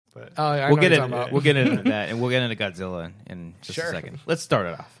But I we'll know get what you're into talking about. we'll get into that, and we'll get into Godzilla in just a second. Let's start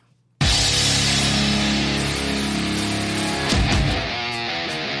it off.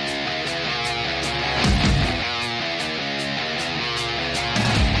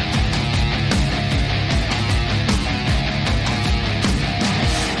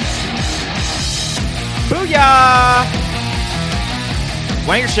 Booyah!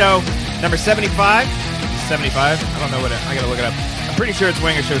 Wanger Show, number 75. 75? I don't know what I gotta look it up. I'm pretty sure it's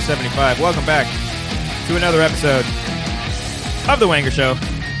Wanger Show 75. Welcome back to another episode of the Wanger Show.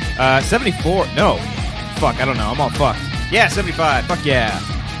 74. No. Fuck, I don't know. I'm all fucked. Yeah, 75. Fuck yeah.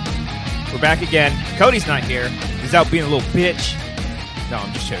 We're back again. Cody's not here. He's out being a little bitch. No,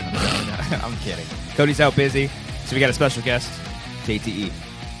 I'm just joking. I'm kidding. Cody's out busy, so we got a special guest, JTE.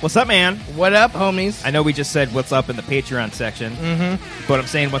 What's up, man? What up, homies? I know we just said what's up in the Patreon section, but I'm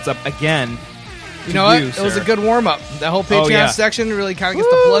saying what's up again. You know what? It was a good warm-up. That whole Patreon section really kind of gets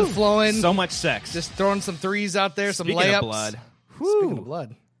the blood flowing. So much sex. Just throwing some threes out there, some Speaking layups. of blood. Speaking of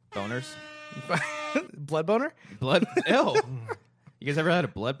blood. Boners. Blood boner? Blood. Ew. You guys ever had a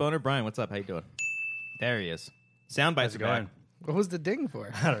blood boner? Brian, what's up? How you doing? There he is. Sound bites are back. What was the ding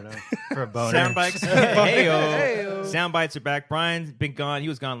for? I don't know. For a boner. Sound bites. Hey-o. Sound bites are back. Brian's been gone. He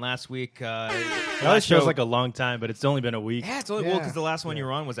was gone last week. That show's like a long time, but it's only been a week. Yeah, it's only well because the last one you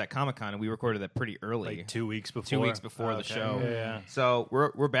were on was at Comic-Con, and we recorded that pretty early. Like 2 weeks before. 2 weeks before the show. Yeah. So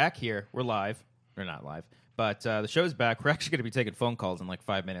we're back here. We're live. We're not live. But the show's back. We're actually going to be taking phone calls in like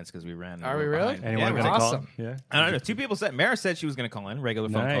 5 minutes because we ran. Are we really? Behind. Anyone yeah, going to call? awesome. Yeah. I don't know. Two people said. Maris said she was going to call in. Regular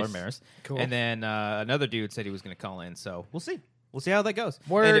phone caller, Maris. Cool. And then another dude said he was going to call in. So we'll see. We'll see how that goes.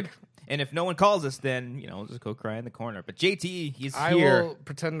 Word. And if no one calls us, then we'll just go cry in the corner. But JT, he's I here. will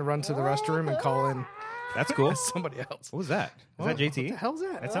pretend to run to the restroom and call in That's cool. somebody else. What was that? Was that JT? What the hell's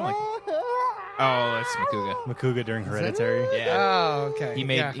that? That sounded like. Oh, that's Makuga. Makuga during Hereditary. Yeah. Oh, okay.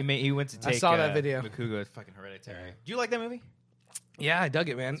 He went to take. I saw that video. Makuga fucking Hereditary. Do you like that movie? Yeah, I dug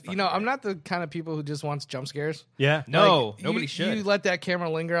it, man. I'm not the kind of people who just wants jump scares. Yeah. No, Like, nobody should. You let that camera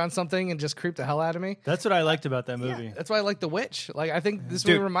linger on something and just creep the hell out of me. That's what I liked about that movie. Yeah, that's why I like The Witch. Like, I think this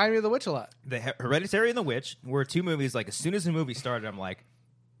Dude. movie reminded me of The Witch a lot. The Hereditary and The Witch were two movies. Like as soon as the movie started, I'm like,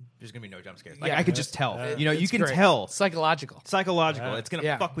 there's gonna be no jump scares. Like Yeah. I could just tell. You It's can great. tell. Psychological. Psychological. Yeah. It's gonna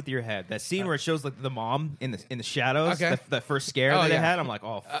Yeah. fuck with your head. That scene where it shows like the mom in the shadows. Okay. That first scare Oh, that it yeah. had. I'm like,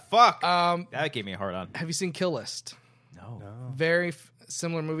 oh fuck. Um, That gave me a hard on. have you seen Kill List? No. Very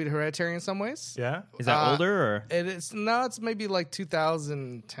similar movie to Hereditary in some ways. Yeah. Is that older or? It is. No, it's maybe like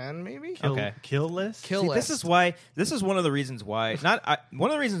 2010, maybe. Okay. Kill List? Kill See, List. this is one of the reasons why one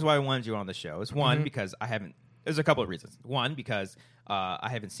of the reasons why I wanted you on the show is one because I haven't. There's a couple of reasons. One because I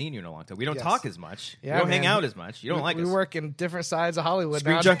haven't seen you in a long time. We don't Yes. talk as much. Yeah, we don't man. hang out as much. You don't like we us. work in different sides of Hollywood.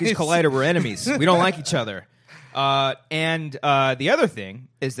 Screen nowadays. Junkies Collider. We're enemies. We don't like each other. And the other thing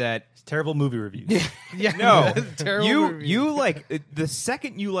is that Terrible movie reviews. Yeah, no, terrible movie. you like the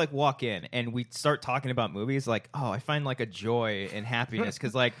second you like walk in and we start talking about movies, like I find like a joy and happiness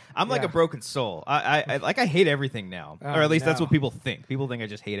because like I'm like Yeah. a broken soul. I hate everything now, Oh, or at least that's no. what people think. People think I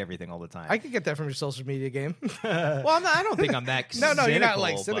just hate everything all the time. I could get that from your social media game. well, I don't think I'm that. No, you're not cynical,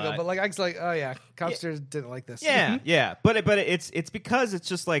 like cynical, but like I was like, oh yeah, Copsters didn't like this. yeah, but it's because it's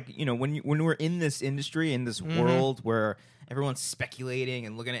just like when we're in this industry in this world where everyone's speculating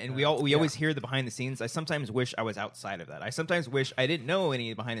and looking at, and we always hear the behind the scenes. I sometimes wish I was outside of that. I sometimes wish I didn't know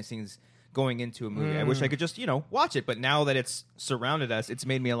any behind the scenes going into a movie. I wish I could just watch it. But now that it's surrounded us, it's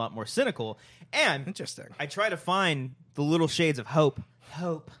made me a lot more cynical. And Interesting. I try to find the little shades of hope,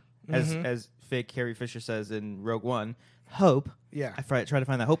 as fake Carrie Fisher says in Rogue One. Hope. Yeah. I try to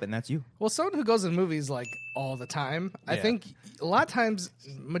find that hope, and that's you. Well, someone who goes in movies like all the time, I Yeah. think a lot of times,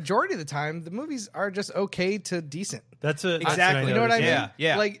 majority of the time, the movies are just okay to decent. That's a Exactly. You know what I mean?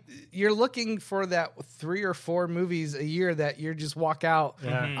 Yeah. Like you're looking for that 3 or 4 movies a year that you just walk out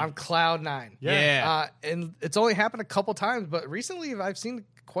on cloud 9. Yeah. And it's only happened a couple times, but recently I've seen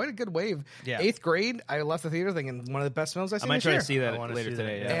quite a good wave. Yeah. 8th grade, I left the theater thinking one of the best films I've I seen might this try year. to see that I wanna later see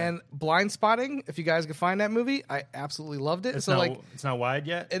today. that, Yeah. And Blind Spotting, if you guys can find that movie, I absolutely loved it. It's so not, it's not wide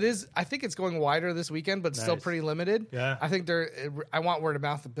yet? it is. I think it's going wider this weekend, but still Nice. pretty limited. Yeah. I think I want word of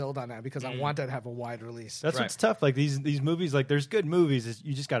mouth to build on that because I want that to have a wide release. That's Right. what's tough. Like these movies, like there's good movies.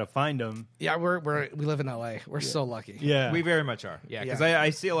 You just got to find them. Yeah, we live in LA. We're so lucky. Yeah. We very much are. Yeah, because Yeah. I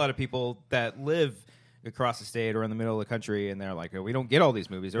see a lot of people that live across the state or in the middle of the country, and they're like, oh, we don't get all these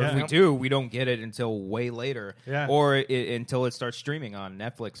movies. Or if we do, we don't get it until way later. Yeah. Or until it starts streaming on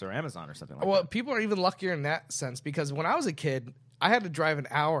Netflix or Amazon or something like Well, that. people are even luckier in that sense because when I was a kid, I had to drive an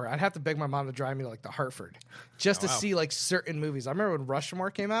hour. I'd have to beg my mom to drive me to like the Hartford just to see like certain movies. I remember when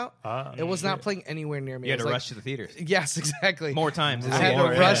Rushmore came out. It was not playing anywhere near me. You had to like, rush to the theaters. Yes, exactly. More times. I had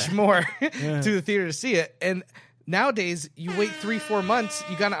to rush more to the theater to see it. And nowadays, you wait 3-4 months,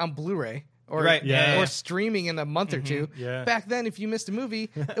 you got it on Blu-ray. Or streaming in a month or two. Yeah. Back then, if you missed a movie,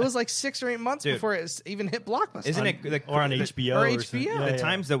 it was like 6 or 8 months before it even hit Blockbuster. Isn't it like, or on HBO? Or HBO. The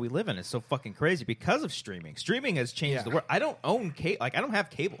times that we live in is so fucking crazy because of streaming. Streaming has changed the world. I don't own cable. Like, I don't have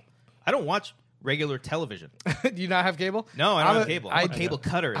cable. I don't watch regular television. Do you not have cable? No, I don't have cable. I'm a cable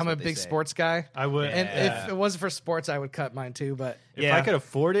cutter. I'm a big sports guy. I would, and if it wasn't for sports, I would cut mine too. But if I could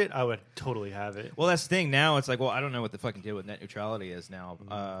afford it, I would totally have it. Well, that's the thing. Now it's like, well, I don't know what the fucking deal with net neutrality is now.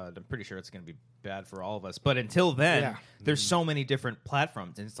 I'm pretty sure it's going to be bad for all of us. But until then, there's so many different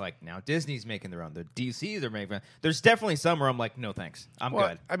platforms, and it's like now Disney's making their own. The DCs are making. There's definitely some where I'm like, no thanks, I'm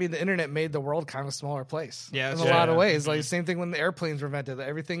good. I mean, the internet made the world kind of a smaller place. Yeah, in a lot of ways. Like same thing when the airplanes were invented.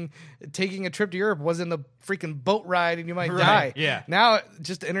 Everything, taking a trip to Europe wasn't a freaking boat ride, and you might die. Yeah. Now,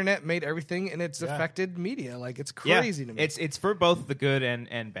 just the internet made everything, and it's affected media. Like it's crazy to me. It's for both the good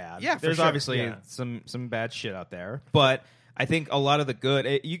and bad. Yeah, for there's sure. obviously some bad shit out there, but I think a lot of the good.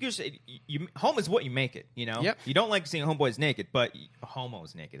 Home is what you make it. You know. Yep. You don't like seeing homeboys naked, but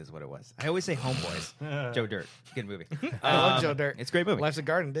homos naked is what it was. I always say homeboys. Joe Dirt, good movie. I love Joe Dirt. It's a great movie. Life's a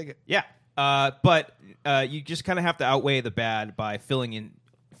Garden, dig it. Yeah. But you just kind of have to outweigh the bad by fill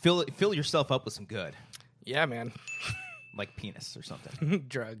yourself up with some good. Yeah, man. Like penis or something.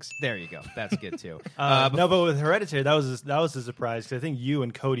 Drugs. There you go. That's good too. No, but with Hereditary, that was a surprise because I think you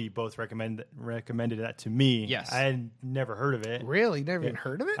and Cody both recommended that to me. Yes, I had never heard of it. Really, never even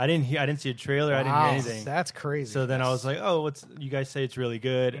heard of it. I didn't see a trailer. I didn't hear anything. That's crazy. So then I was like, oh, you guys say it's really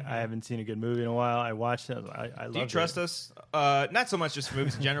good. I haven't seen a good movie in a while. I watched it. I loved it. Do you trust us? Not so much just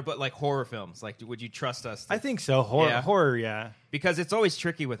movies in general, but like horror films. Like, would you trust us? I think so. Horror, yeah. Because it's always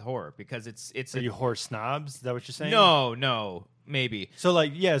tricky with horror because it's. Are you horror snobs? Is that what you're saying? No, maybe. So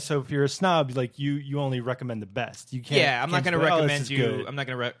so if you're a snob, like you only recommend the best. You can't. Yeah, I'm not going to recommend you. Good. I'm not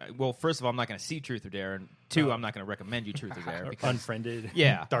going to. Well, first of all, I'm not going to see Truth or Dare, and two, I'm not going to recommend you Truth or Dare. Because, Unfriended.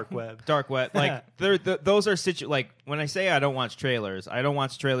 Yeah, dark web. Like those are like when I say I don't watch trailers, I don't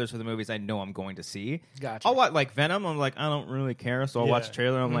watch trailers for the movies I know I'm going to see. Gotcha. I'll watch like Venom. I'm like I don't really care, so I'll watch a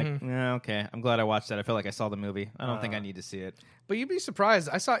trailer. I'm like, yeah, okay. I'm glad I watched that. I feel like I saw the movie. I don't think I need to see it. But you'd be surprised.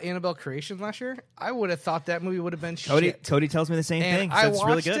 I saw Annabelle Creation last year. I would have thought that movie would have been shit. Cody tells me the same and thing. I it's watched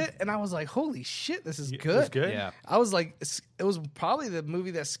really good. it, and I was like, holy shit, this is good. It was good? Yeah. I was like, it was probably the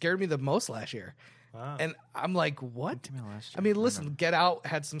movie that scared me the most last year. Wow. And I'm like, what? I mean, listen, Get Out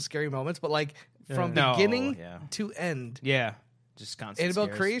had some scary moments, but like from No, beginning yeah. to end, Yeah. Just constant Annabelle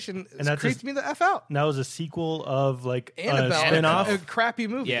scares. Creation And creeps me the F out. And that was a sequel of like Annabelle, a spin-off. a crappy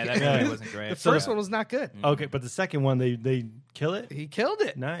movie. Yeah, that movie wasn't great. The first one was not good. Okay, but the second one they kill it. He killed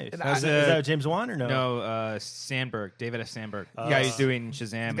it. Nice. And Is that James Wan or no? No, Sandberg, David S. Sandberg. The guy who's doing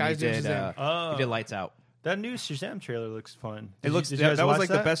Shazam. guy He who's doing did, Shazam. he did Lights Out. That new Shazam trailer looks fun. That was like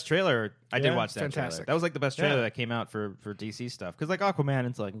the best trailer. I did watch that trailer. That was like the best trailer that came out for DC stuff. Because like Aquaman,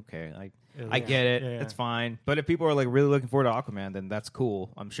 it's like okay, I get it, it's fine. But if people are like really looking forward to Aquaman, then that's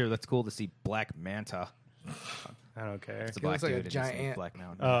cool. I'm sure that's cool to see Black Manta. I don't care. It's a He black looks like a dude and giant he's ant. Black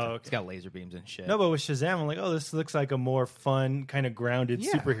Mountain. Oh, okay. It's got laser beams and shit. No, but with Shazam, I'm like, oh, this looks like a more fun, kind of grounded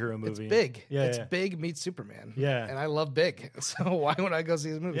superhero movie. It's big. Yeah, it's big meets Superman. Yeah. And I love big. So why would I go see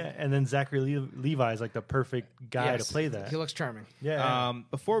his movie? Yeah, and then Zachary Levi is like the perfect guy to play that. He looks charming. Yeah.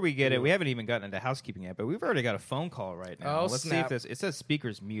 Before we get it, we haven't even gotten into housekeeping yet, but we've already got a phone call right now. Oh, Let's snap. see if it says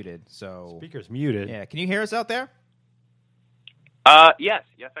speaker's muted. So Speaker's muted. yeah, can you hear us out there? Yes,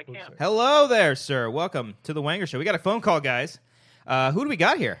 I can. Hello there, sir. Welcome to the Wanger Show. We got a phone call, guys. Who do we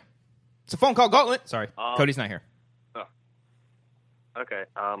got here? It's a phone call gauntlet. Sorry, Cody's not here. Oh. Okay.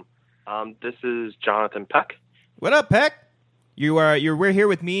 This is Jonathan Peck. What up, Peck? We're here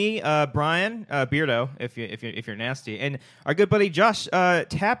with me, Brian Beardo, if you're nasty, and our good buddy Josh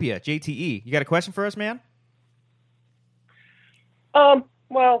Tapia, JTE. You got a question for us, man?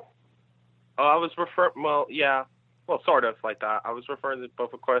 Well, I was referring. Well, yeah. Well, sort of like that. I was referring to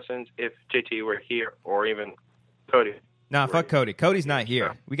both questions if JT were here or even Cody. Nah, fuck Cody. Cody's not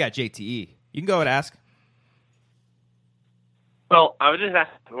here. We got JTE. You can go and ask. Well, I was just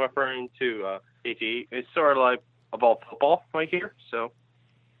referring to JT. It's sort of like about football right here. So,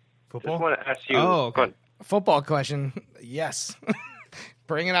 Football? just want to ask you. Oh, okay. Football question. Yes.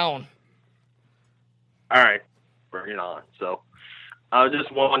 Bring it on. All right, bring it on. So, I was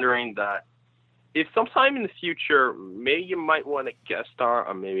just wondering that if sometime in the future, maybe you might want to guest star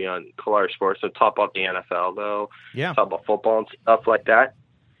or maybe on Color Sports to talk about the NFL, though. Yeah. Talk about football and stuff like that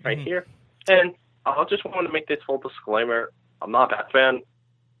right here. And I just want to make this full disclaimer. I'm not a Pats fan.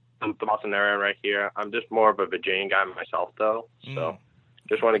 I'm the Boston area right here. I'm just more of a Virginia guy myself, though. So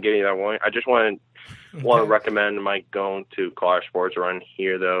just want to give you that one. I just want to recommend Mike going to Collider Sports around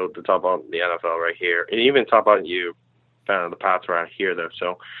here, though, to talk about the NFL right here, and even talk about you, fan of the Pats around here, though.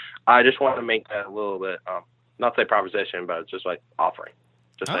 So I just want to make that a little bit, not say proposition, but just like offering.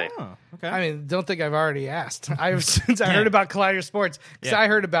 Just saying. Okay. I mean, don't think I've already asked. Since I heard about Collider Sports, because I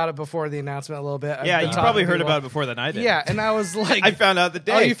heard about it before the announcement a little bit. Yeah, you probably heard about it before than I did. Yeah, and I was like, I found out the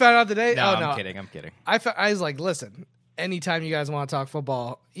day. Oh, you found out the day? No, I'm kidding. I was like, listen, anytime you guys want to talk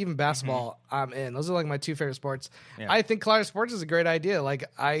football, even basketball, I'm in. Those are like my two favorite sports. Yeah. I think Collider Sports is a great idea. Like,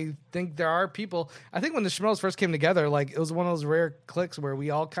 I think there are people. I think when the Schmells first came together, like, it was one of those rare clicks where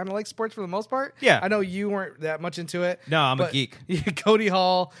we all kind of like sports for the most part. Yeah. I know you weren't that much into it. No, I'm a geek. Cody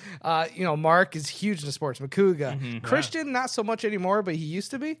Hall, Mark is huge into sports. Makuga. Christian, not so much anymore, but he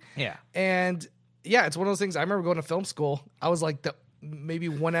used to be. Yeah. And yeah, it's one of those things. I remember going to film school. I was like maybe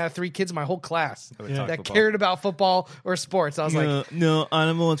 1 out of 3 kids in my whole class that cared about football or sports. I was like, no, I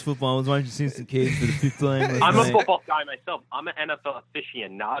don't watch football. I was watching some kids for the fifth time. I'm a football guy myself. I'm an NFL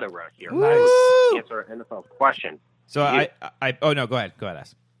aficionado around here. Nice. I answer an NFL question. So oh no, go ahead,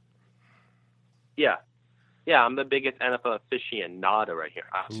 ask. Yeah, I'm the biggest NFL aficionado right here.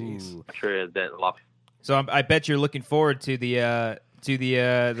 I'm sure that a lot. So I bet you're looking forward to the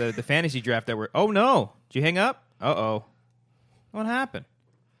fantasy draft that we're. Oh no, did you hang up? Uh-oh. What happened?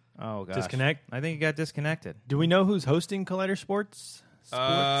 Oh, gosh. Disconnect? I think it got disconnected. Do we know who's hosting Collider Sports?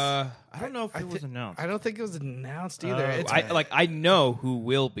 I don't know if it was announced. I don't think it was announced either. I know who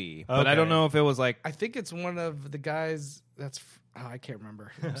will be, but I don't know if it was like... I think it's one of the guys that's... I can't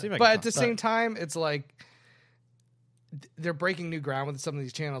remember. But at the same time, it's like... They're breaking new ground with some of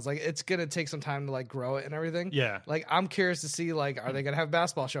these channels. Like, it's gonna take some time to like grow it and everything. Yeah. Like, I'm curious to see, like, are they gonna have a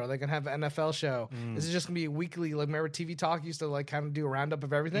basketball show? Are they gonna have an NFL show? Is it just gonna be weekly? Like, remember TV Talk used to like kind of do a roundup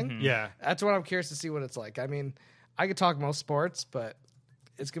of everything? Yeah. That's what I'm curious to see what it's like. I mean, I could talk most sports, but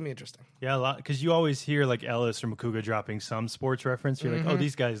it's gonna be interesting. Yeah, a lot, because you always hear like Ellis or Makuga dropping some sports reference. You're like, oh,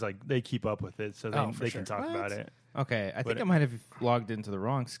 these guys like they keep up with it, so they can talk about it. Okay, I think I might have logged into the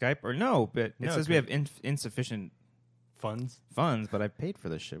wrong Skype, or no, but it says we have insufficient funds, but I paid for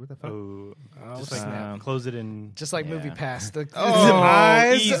this shit. What the fuck? Just like close it in. Just like Movie Pass. The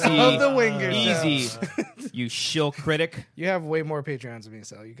easy. of the Wanger Easy. You shill critic. You have way more Patreons than me,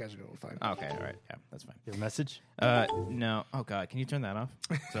 so you guys are doing fine. Okay, all right. Yeah, that's fine. Your message? No. Oh, God. Can you turn that off?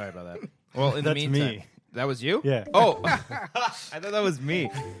 Sorry about that. Well, in the meantime. Me. That was you? Yeah. Oh. I thought that was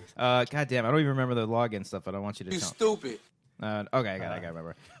me. God damn. I don't even remember the login stuff, but I want you to tell. Stupid. Okay, I gotta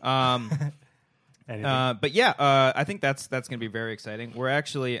remember. But yeah, I think that's going to be very exciting. We're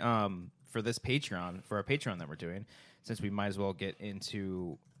actually for our Patreon that we're doing, since we might as well get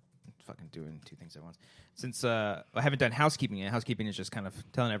into fucking doing two things at once. Since I haven't done housekeeping yet. Housekeeping is just kind of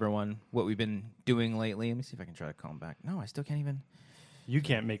telling everyone what we've been doing lately. Let me see if I can try to call him back. No, I still can't even. You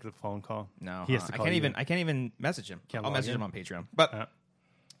can't make the phone call. No, he has to call I can't even message him. I'll message him on Patreon. But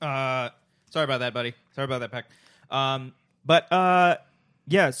sorry about that, buddy. Sorry about that, Peck.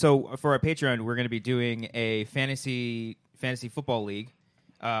 Yeah, so for our Patreon, we're going to be doing a fantasy football league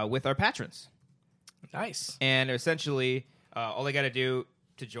with our patrons. Nice. And essentially, all they got to do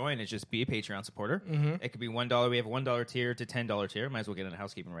to join is just be a Patreon supporter. It could be $1. We have a $1 tier to $10 tier. Might as well get into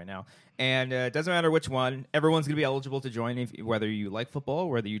housekeeping right now. And it doesn't matter which one. Everyone's going to be eligible to join, whether you like football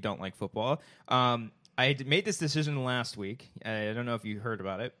or whether you don't like football. I made this decision last week. I don't know if you heard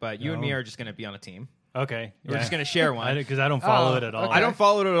about it, but you and me are just going to be on a team. Okay. We're just going to share one. Because I don't follow it at all. Okay. I don't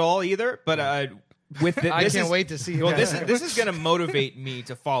follow it at all either, but with it, I can't wait to see. Well, this is going to motivate me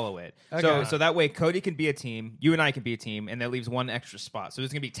to follow it. Okay. So that way Cody can be a team, you and I can be a team, and that leaves one extra spot. So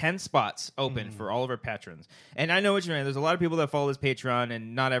there's going to be 10 spots open for all of our patrons. And I know what you're saying. There's a lot of people that follow this Patreon,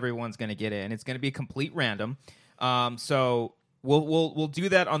 and not everyone's going to get it, and it's going to be complete random. So we'll do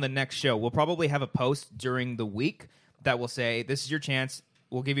that on the next show. We'll probably have a post during the week that will say, this is your chance.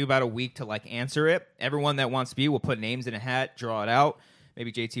 We'll give you about a week to answer it. Everyone that wants to be, we'll put names in a hat, draw it out.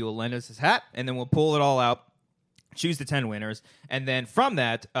 Maybe JT will lend us his hat, and then we'll pull it all out, choose the 10 winners, and then from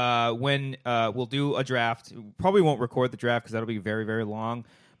that, when we'll do a draft. We probably won't record the draft because that'll be very, very long.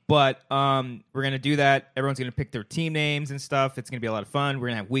 But we're going to do that. Everyone's going to pick their team names and stuff. It's going to be a lot of fun. We're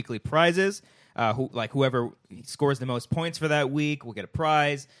going to have weekly prizes. Whoever scores the most points for that week will get a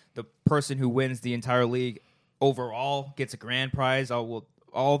prize. The person who wins the entire league overall gets a grand prize.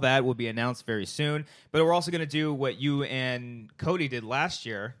 All that will be announced very soon. But we're also going to do what you and Cody did last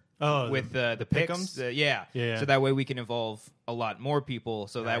year. with the picks. Yeah. So that way we can involve a lot more people.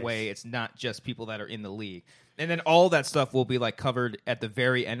 So that way it's not just people that are in the league. And then all that stuff will be like covered at the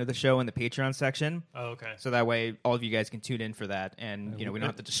very end of the show in the Patreon section. Oh, okay. So that way all of you guys can tune in for that, and we don't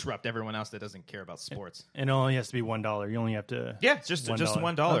have to disrupt everyone else that doesn't care about sports. And it only has to be $1. You only have to. Yeah, it's just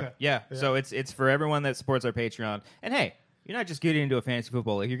 $1. Okay. Yeah. So it's for everyone that supports our Patreon. And hey, you're not just getting into a fantasy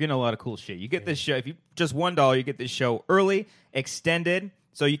football league. You're getting a lot of cool shit. You get this show. If you just $1, you get this show early, extended.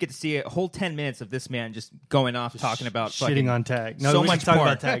 So you get to see a whole 10 minutes of this man just going off talking about shitting on tag. No, so we much talk more.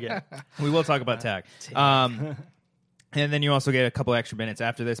 about tag yet. We will talk about tag. And then you also get a couple extra minutes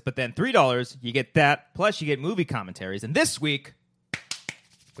after this. But then $3, you get that. Plus you get movie commentaries. And this week,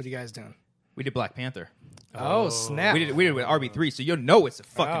 what are you guys doing? We did Black Panther. Oh, snap. We did it with RB3. So you'll know it's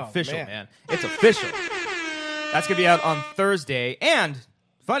fucking official, man. It's official. That's going to be out on Thursday. And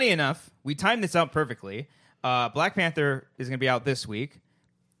funny enough, we timed this out perfectly. Black Panther is going to be out this week.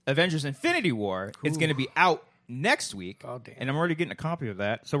 Avengers Infinity War is going to be out next week. Oh, damn. And I'm already getting a copy of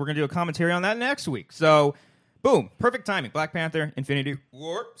that. So we're going to do a commentary on that next week. So, boom. Perfect timing. Black Panther, Infinity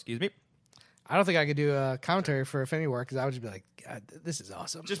War. Excuse me. I don't think I could do a commentary for Infinity War because I would just be like, God, this is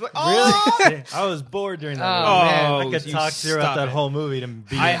awesome. Just like, Really? I was bored during that movie. man. I could talk throughout that whole movie to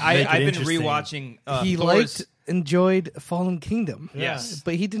be I've been rewatching he Thor's... enjoyed Fallen Kingdom. Yes.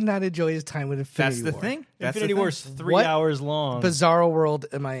 But he did not enjoy his time with Infinity War. That's the thing. Infinity War's 3 What hours long. Bizarro world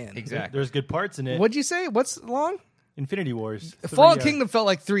am I in? Exactly. There's good parts in it. What'd you say? What's long? Infinity Wars. Fallen Kingdom felt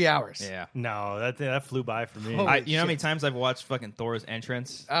like 3 hours. Yeah. No, that flew by for me. Holy You know how many times I've watched fucking Thor's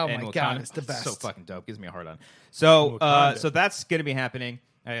entrance? Oh in my Wakanda? God, it's the best. So fucking dope. Gives me a hard on. So Wakanda. that's gonna be happening.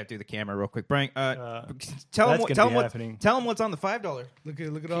 I have to do the camera real quick. Brian, tell that's him gonna be happening. tell him what's on the $5. Look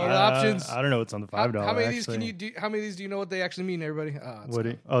at all the options. I don't know what's on the $5. How many of these actually. can you do? How many of these do you know what they actually mean, everybody? The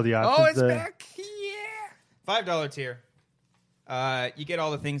options. Oh, it's there. back. Yeah. $5 tier. You get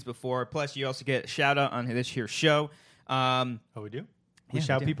all the things before. Plus, you also get a shout out on this here show. We do? We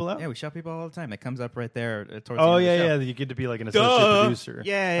shout people out? Yeah, we shout people all the time. That comes up right there towards the Oh, end of the yeah, show. yeah. You get to be like an associate producer.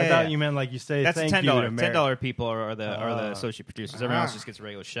 Yeah. I thought you meant like you say That's thank $10. you to America. $10 people are the associate producers. Everyone else just gets a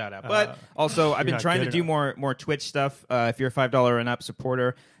regular shout out. But also, I've been not trying to good do more Twitch stuff. If you're a $5 and up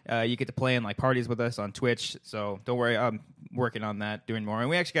supporter, you get to play in like parties with us on Twitch. So don't worry, I'm working on that, doing more. And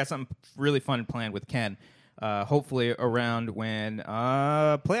we actually got something really fun planned with Ken. Hopefully around when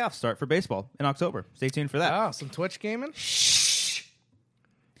playoffs start for baseball in October. Stay tuned for that. Oh, some Twitch gaming.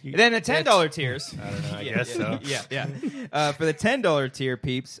 And then the $10 tiers. I don't know. I guess so. Yeah. For the $10 tier,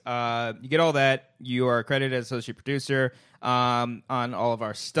 peeps, you get all that. You are accredited as associate producer on all of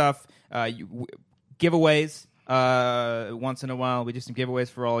our stuff. Giveaways. Once in a while, we do some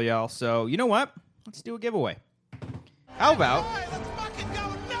giveaways for all y'all. So you know what? Let's do a giveaway. How about?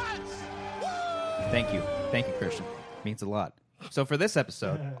 Thank you, Christian. Means a lot. So for this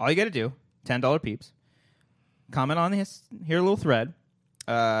episode, all you got to do, $10 peeps, comment on his here little thread.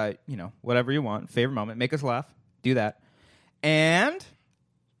 Whatever you want, favorite moment, make us laugh, do that, and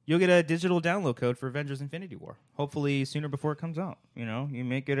you'll get a digital download code for Avengers Infinity War. Hopefully sooner before it comes out. You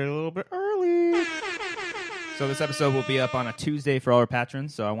may get it a little bit early. So this episode will be up on a Tuesday for all our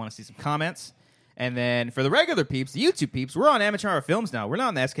patrons. So I want to see some comments. And then for the regular peeps, the YouTube peeps, we're on Amateur Hour Films now. We're not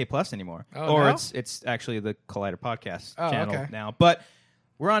on the SK Plus anymore, no? it's actually the Collider Podcast channel now, but.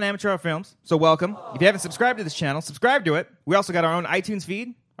 We're on Amateur Hour Films, so welcome. If you haven't subscribed to this channel, subscribe to it. We also got our own iTunes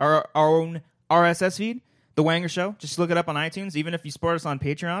feed, our own RSS feed, The Wanger Show. Just look it up on iTunes. Even if you support us on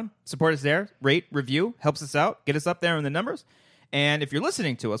Patreon, support us there. Rate, review, helps us out. Get us up there in the numbers. And if you're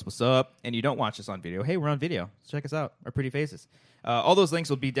listening to us, what's up, and you don't watch us on video, hey, we're on video. So check us out, our pretty faces. All those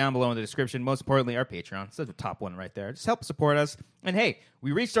links will be down below in the description. Most importantly, our Patreon. It's the top one right there. Just help support us. And hey,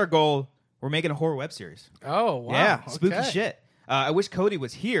 we reached our goal. We're making a horror web series. Oh, wow. Yeah, spooky Okay. shit. I wish Cody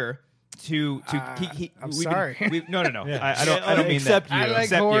was here to I'm sorry. No. Yeah. I don't mean Except that. you. I like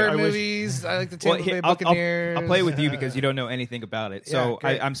Except horror you. movies. I like the Tampa Bay I'll Buccaneers. play with you because you don't know anything about it. So Yeah,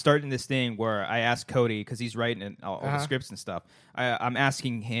 great. I'm starting this thing where I ask Cody, because he's writing all the scripts and stuff, I'm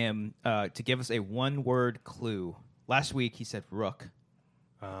asking him to give us a one-word clue. Last week he said rook.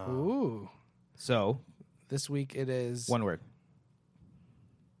 Ooh. So This week it is one word.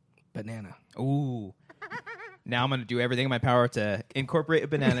 banana. Ooh. Now I'm going to do everything in my power to incorporate a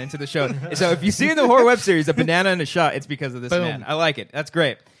banana into the show. So if you see in the horror web series a banana in a shot, it's because of this Boom. man. I like it. That's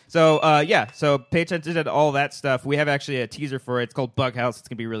great. So, so pay attention to all that stuff. We have actually a teaser for it. It's called Bug House. It's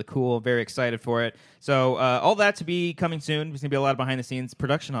going to be really cool. Very excited for it. So all that to be coming soon. There's going to be a lot of behind-the-scenes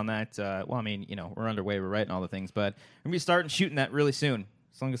production on that. We're underway. We're writing all the things. But we're going to be starting shooting that really soon.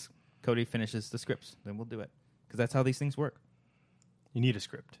 As long as Cody finishes the scripts, then we'll do it. Because that's how these things work. You need a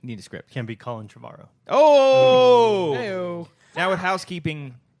script. You need a script. Can't be Colin Trevorrow. Oh! Heyo. Now with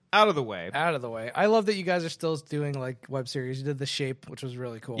housekeeping out of the way. I love that you guys are still doing like web series. You did The Shape, which was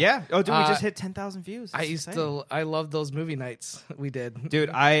really cool. Yeah. Oh, dude, we just hit 10,000 views. I love those movie nights we did. Dude,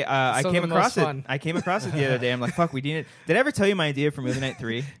 I came across it. Fun. I came across it the other day. I'm like, fuck, we need it. Did I ever tell you my idea for movie night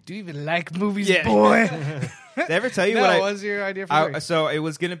 3? Do you even like movies, Yeah. boy? Did I ever tell you what was your idea for three? So it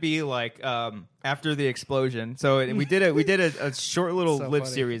was gonna be like after the explosion. So we did a short little live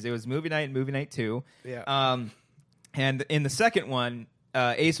series. It was movie night and movie night 2. Yeah. And in the second one,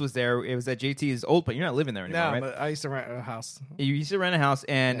 Ace was there. It was at JT's old place. You're not living there anymore, no, right? but I used to rent a house. You used to rent a house,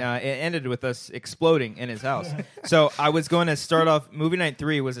 and it ended with us exploding in his house. So I was going to start off. Movie night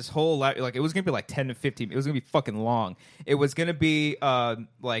 3 was this whole like it was going to be like 10 to 15. It was going to be fucking long. It was going to be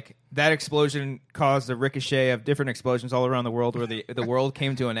like that explosion caused a ricochet of different explosions all around the world, where the world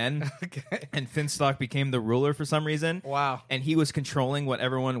came to an end, and Finstock became the ruler for some reason. Wow! And he was controlling what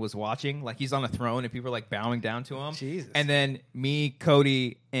everyone was watching. Like he's on a throne, and people are like bowing down to him. Jesus! And then me,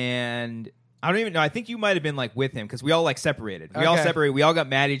 Cody, and I don't even know. I think you might have been like with him because we all like separated. We all separated. We all got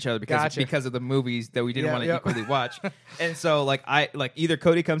mad at each other because of the movies that we didn't want to equally watch. And so like either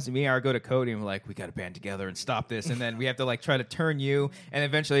Cody comes to me or I go to Cody and we're like, we got to band together and stop this. And then we have to like try to turn you. And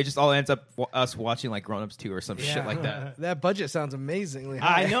eventually it just all ends up us watching like Grown Ups 2 or some shit like that. That budget sounds amazingly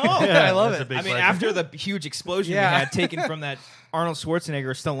high. I know. I love it. I mean, after the huge explosion we had taken from that Arnold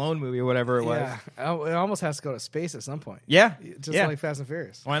Schwarzenegger Stallone movie or whatever it was. Yeah, it almost has to go to space at some point. Yeah, just like Fast and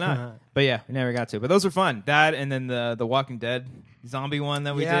Furious. Why not? But yeah, we never got to. But those were fun. That and then the Walking Dead zombie one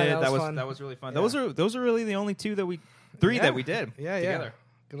that we did. That was really fun. Yeah. Those are really the only three that we did. Together.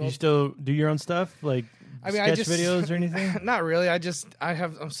 You still do your own stuff, like sketch videos or anything? Not really.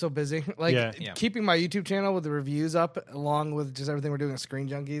 I'm so busy. Like keeping my YouTube channel with the reviews up, along with just everything we're doing with Screen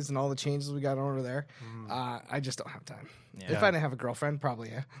Junkies and all the changes we got over there. I just don't have time. Yeah. If I didn't have a girlfriend,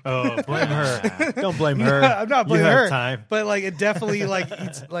 probably Oh, blame her. Don't blame her. I'm not blaming her. Time. But like it definitely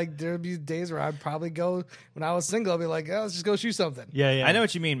like there'd be days where I'd probably go when I was single. I'd be like, let's just go shoot something. Yeah. I know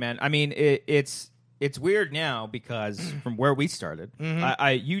what you mean, man. I mean it's weird now because from where we started,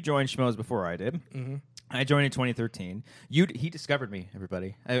 you joined Schmoes before I did. Mm-hmm. I joined in 2013. He discovered me,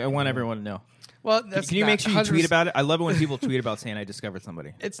 everybody. I want everyone to know. Well, can you make sure you tweet about it? I love it when people tweet about saying I discovered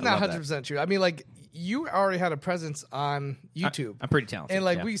somebody. It's not 100% true. I mean, like you already had a presence on YouTube. I'm pretty talented,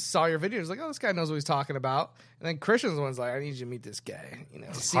 and we saw your videos. Like, oh, this guy knows what he's talking about. And then Christian's the one's like, I need you to meet this guy. You know,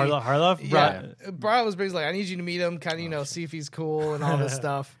 Harloff. Yeah, Brian was basically like, I need you to meet him. Kind of, see if he's cool and all this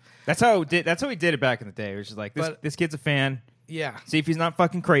stuff. That's how he did it back in the day. It was just like this kid's a fan. Yeah. See if he's not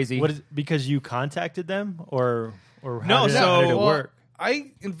fucking crazy. Because you contacted them or how did it work?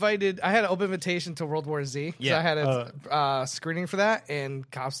 I had an open invitation to World War Z. Yeah. So I had a screening for that, and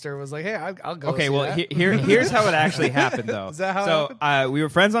Copster was like, hey, I'll go. Okay, well, here's how it actually happened, though. Is that how it happened? We were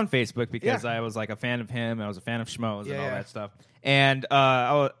friends on Facebook because I was like a fan of him, and I was a fan of Schmoes and all that stuff. And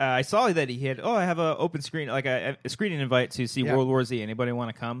I saw that he had, I have an open screen, like a screening invite to see World War Z. Anybody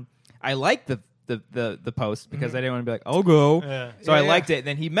want to come? I liked the post because I didn't want to be like, I'll go. Yeah. So I liked it. And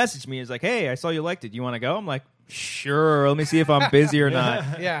then he messaged me. He's like, hey, I saw you liked it. You want to go? I'm like, sure. Let me see if I'm busy or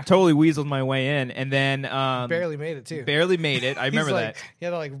not. Yeah. Totally weaseled my way in. And then barely made it too. Barely made it. I remember that. He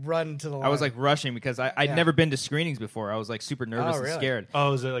had to like run to the line. I was like rushing because I'd never been to screenings before. I was like super nervous and scared.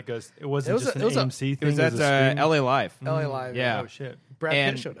 Oh, was it like it wasn't just an AMC thing? It was at LA Live. LA Live. Yeah. Oh shit. Brad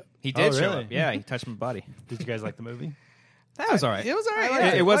Pitt showed up. He did show up. Yeah, he touched my body. Did you guys like the movie? That was all right. It was all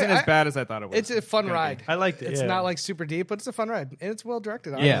right. It wasn't as bad as I thought it was. It's a fun ride. I liked it. It's not like super deep, but it's a fun ride, and it's well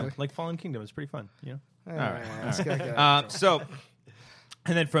directed. Yeah, like Fallen Kingdom. It's pretty fun. Yeah. All right. So,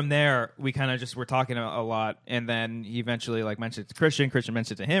 and then from there, we kind of just were talking a lot, and then he eventually like mentioned it to Christian. Christian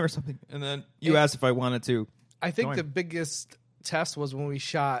mentioned it to him or something, and then you asked if I wanted to. I think the biggest test was when we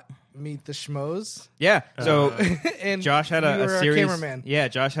shot Meet the Schmoes. Yeah. So and Josh had a series. Cameraman. Yeah,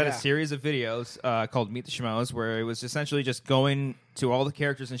 Josh had a series of videos called Meet the Schmoes, where it was essentially just going to all the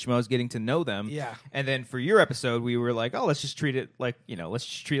characters in Schmoes, getting to know them. Yeah. And then for your episode, we were like, let's just treat it like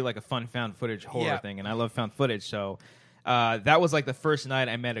a fun found footage horror thing. And I love found footage, so. That was like the first night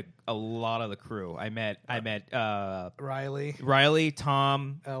I met a lot of the crew. I met Riley,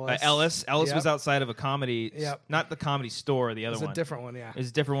 Tom, Ellis. Ellis was outside of a comedy, not the Comedy Store, the other one. It's a different one, yeah. It was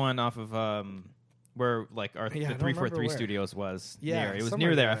a different one off of where like the 343 Studios was. Yeah, it was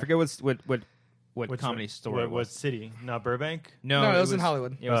near there. I forget what Comedy Store. What city? Not Burbank? No, it was in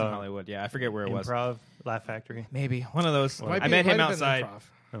Hollywood. It was in Hollywood. Yeah, I forget where it was. Improv, Laugh Factory, maybe one of those. I met him outside.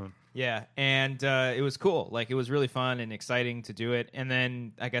 Oh. Yeah, and it was cool. Like, it was really fun and exciting to do it. And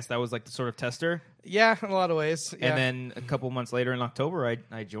then I guess that was like the sort of tester. Yeah, in a lot of ways. Yeah. And then a couple months later in October,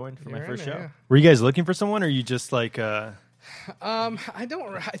 I joined for my first show. Yeah. Were you guys looking for someone, or you just like? I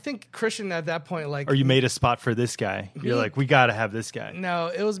don't. I think Christian at that point, like, Or you made a spot for this guy. You're like, we got to have this guy. No,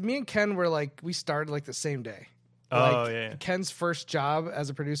 it was me and Ken were like, we started like the same day. Oh, Like, yeah. Ken's first job as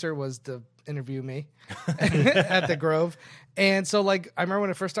a producer was to interview me at the Grove. And so, like, I remember when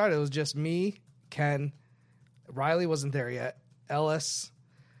it first started, it was just me, Ken, Riley wasn't there yet, Ellis.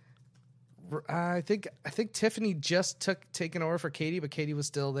 I think Tiffany just taken over for Katie, but Katie was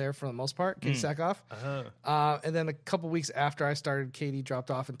still there for the most part. Katie Sackhoff. And then a couple weeks after I started, Katie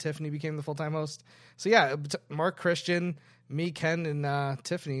dropped off and Tiffany became the full-time host. So yeah, Mark, Christian, me, Ken, and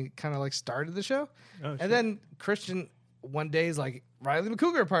Tiffany kind of like started the show. And then Christian one day is like, Riley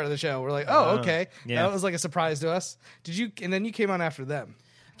McCougar are part of the show. We're like, oh, okay. Yeah. That was like a surprise to us. And then you came on after them.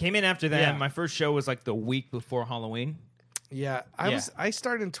 Came in after that. Yeah. My first show was like the week before Halloween. Yeah, I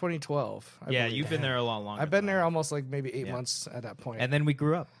started in 2012. I believe. You've been there a lot longer. I've been there almost like maybe 8 months at that point. And then we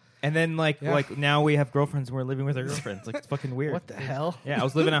grew up. And then like now we have girlfriends and we're living with our girlfriends. Like, it's fucking weird. What the hell? Yeah, I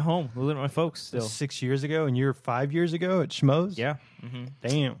was living at home. We were living with my folks still. 6 years ago, and you're 5 years ago at Schmoes? Yeah.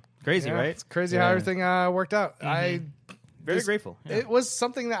 Damn. Crazy, Yeah, right? It's crazy how everything worked out. Very grateful. Yeah. It was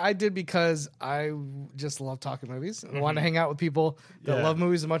something that I did because I just love talking movies and wanted to hang out with people that love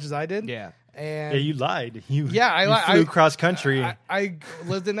movies as much as I did. Yeah. And Yeah, you lied. You I flew cross country. I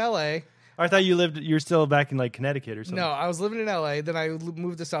lived in L.A. I thought you're still back in like Connecticut or something. No, I was living in L.A. Then I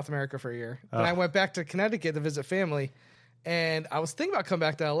moved to South America for a year. Then I went back to Connecticut to visit family. And I was thinking about coming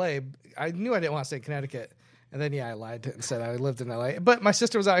back to L.A. I knew I didn't want to stay in Connecticut. And then, I lied and said I lived in L.A. But my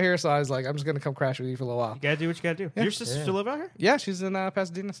sister was out here, so I was like, I'm just going to come crash with you for a little while. You gotta do what you gotta do. Your sister still live out here? Yeah, she's in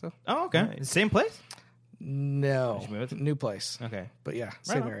Pasadena still. Oh, okay. Same place? No. Did you move? New place. Okay. But yeah, Right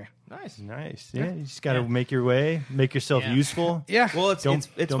same on. area. Nice. Nice. Yeah, you just got to make your way, make yourself Yeah. useful. Yeah. Well, it's Don't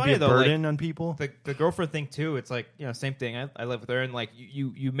funny be a though. burden Like, on people. the girlfriend thing too. It's like, same thing. I live with her, and like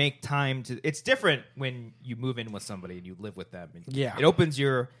you make time to. It's different when you move in with somebody and you live with them. And Yeah. it opens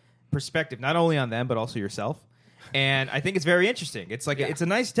your perspective not only on them but also yourself. And I think it's very interesting. It's like it's a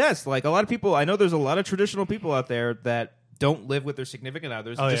nice test. Like, a lot of people, I know there's a lot of traditional people out there that don't live with their significant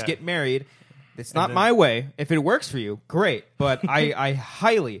others, and just get married. It's not my way. If it works for you, great. But I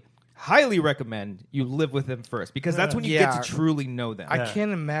highly recommend you live with them first, because that's when you get to truly know them. I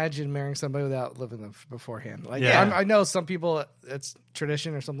can't imagine marrying somebody without living them beforehand. Like, Yeah. I know some people, it's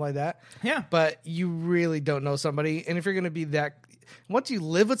tradition or something like that. Yeah. But you really don't know somebody. And if you're going to be that, once you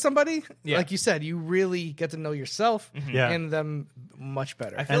live with somebody, like you said, you really get to know yourself and them much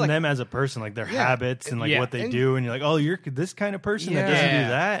better. I feel And like them as a person, like their habits and like what they And- do, and you're like, oh, you're this kind of person that doesn't do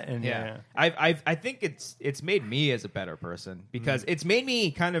that, and I think it's made me as a better person, because it's made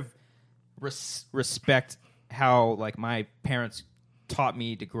me kind of respect how like my parents taught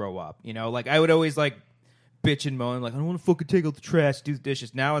me to grow up. Like, I would always like bitch and moan, like, I don't want to fucking take out the trash, do the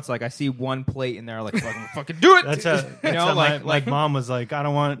dishes. Now it's like I see one plate in there, like, fucking do it. That's how like my mom was like, I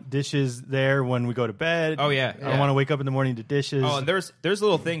don't want dishes there when we go to bed. Oh, yeah. I don't want to wake up in the morning to dishes. Oh, and there's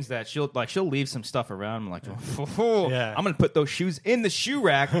little things that she'll leave some stuff around. I'm like, I'm gonna put those shoes in the shoe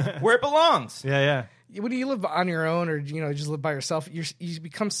rack where it belongs. Yeah. When you live on your own, or just live by yourself, you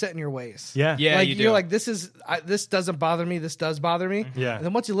become set in your ways. Yeah. Like, you do. you're like, this doesn't bother me. This does bother me. Yeah. And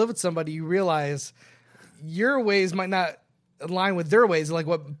then once you live with somebody, you realize your ways might not align with their ways. Like,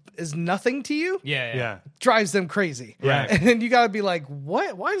 what is nothing to you Yeah. drives them crazy. Right. And then you got to be like,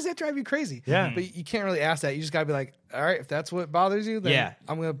 what? Why does that drive you crazy? Yeah. But you can't really ask that. You just got to be like, all right, if that's what bothers you, then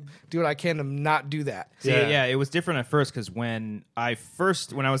I'm going to do what I can to not do that. See, it was different at first, because when I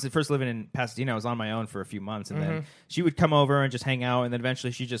was first living in Pasadena, I was on my own for a few months, and then she would come over and just hang out, and then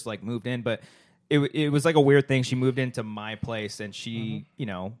eventually she just like moved in. But it was like a weird thing. She moved into my place, and she,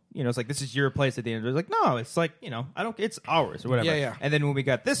 it's like, this is your place at the end. It was like, no, it's like, it's ours or whatever. Yeah. And then when we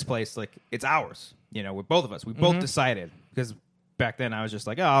got this place, like, it's ours. With both of us, we both decided, because back then I was just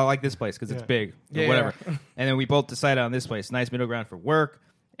like, oh, I like this place because it's big or whatever. And then we both decided on this place, nice middle ground for work.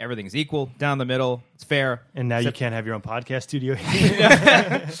 Everything's equal down the middle. It's fair. And now you can't have your own podcast studio.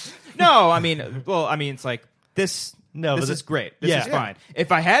 No, I mean, it's like this. No, this but is great. This yeah. is fine.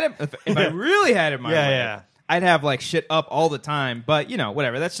 If I had it, if I really had it my way, I'd have like shit up all the time. But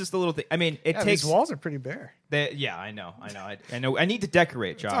whatever. That's just a little thing. I mean, it takes. These walls are pretty bare. I know. I know. I need to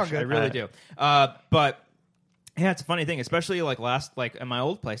decorate, Josh. all good. I really do. But yeah, it's a funny thing, especially like in my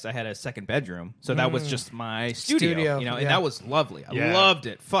old place, I had a second bedroom, so that was just my studio. And that was lovely. I loved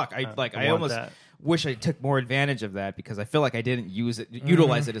it. Fuck, I almost wish I took more advantage of that, because I feel like I didn't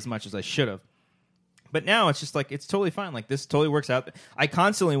utilize it as much as I should have. But now it's just like, it's totally fine. Like, this totally works out. I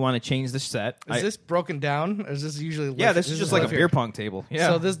constantly want to change the set. Is this broken down? Or is this usually this is just like a beer pong table. Yeah.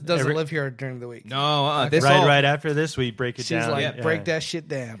 So this doesn't live here during the week. No, Okay. right after this, we break it She's down. like, break that shit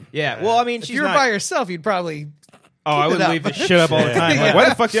down. Yeah. Well, I mean, If you were by yourself, you'd probably Oh, I would leave the shit up all the time. Like, why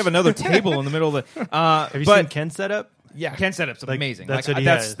the fuck do you have another table in the middle of the? Have you seen Ken set up? Yeah, Ken setup's amazing. That's like, what he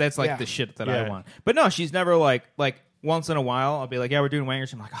that's has. like the shit that I want. But no, she's never like once in a while I'll be like, yeah, we're doing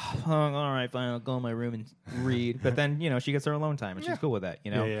Wanger. I'm like, oh, all right, fine, I'll go in my room and read. But then she gets her alone time and she's cool with that.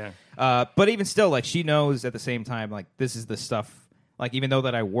 But even still, like she knows at the same time, like this is the stuff. Like even though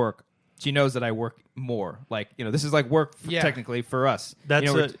that I work. She knows that I work more. Like, this is like work technically for us.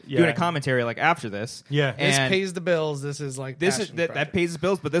 That's we're doing a commentary like after this. Yeah. This pays the bills. This is like that pays the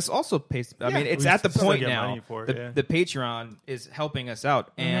bills, but this also pays. I mean, it's at the point now. The Patreon is helping us out,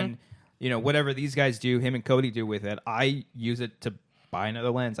 and whatever these guys do, him and Cody do with it, I use it to buy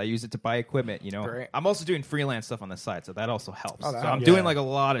another lens. I use it to buy equipment. Great. I'm also doing freelance stuff on the side, so that also helps. Oh, so I'm doing like a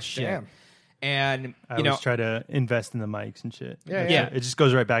lot of shit. Damn. And I always try to invest in the mics and shit. Yeah. It just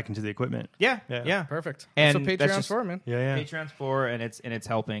goes right back into the equipment. Yeah. Perfect. And that's what Patreon's for, man. Yeah. Patreon's for, and it's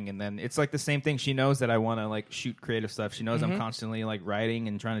helping. And then it's like the same thing. She knows that I want to like shoot creative stuff. She knows I'm constantly like writing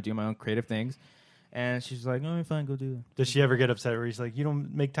and trying to do my own creative things. And she's like, "Oh, fine, go do it." Does she ever get upset where she's like, "You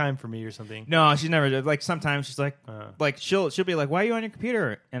don't make time for me" or something? No, she's never. Like sometimes she's like, she'll be like, "Why are you on your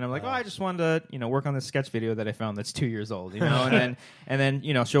computer?" And I'm like, "Oh, I just wanted to work on this sketch video that I found that's 2 years old." and then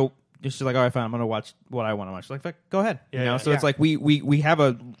she's like, all right, fine, I'm going to watch what I want to watch. Like, go ahead. So it's like we have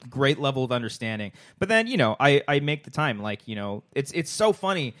a great level of understanding. But then, I make the time. Like, it's so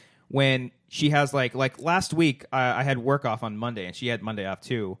funny when she has like last week I had work off on Monday and she had Monday off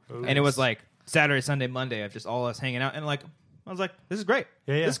too. Ooh, and it was like Saturday, Sunday, Monday of just all us hanging out. And like, I was like, this is great.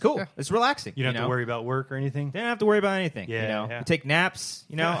 Yeah. This is cool. Yeah. It's relaxing. You don't have to worry about work or anything? Didn't have to worry about anything. Yeah. You take naps.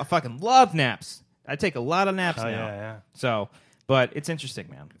 I fucking love naps. I take a lot of naps now. Yeah. So... But it's interesting,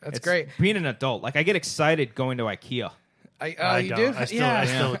 man. That's great. Being an adult, like I get excited going to IKEA. You do? I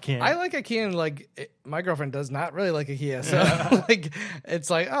still can't. I like IKEA, and my girlfriend does not really like IKEA. So it's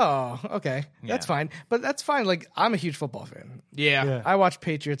like, oh, okay, that's fine. But that's fine. Like I'm a huge football fan. Yeah. I watch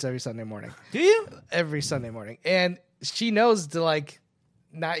Patriots every Sunday morning. Do you? Every Sunday morning, and she knows to like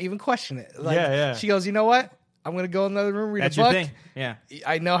not even question it. Like, she goes, you know what? I'm going to go in another room, read a book. Your thing. Yeah.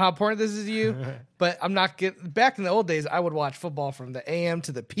 I know how important this is to you, but I'm not back in the old days, I would watch football from the AM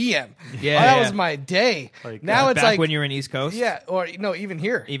to the PM. Yeah. That was my day. Like, now it's back like when you were in East Coast? Yeah. Or no, even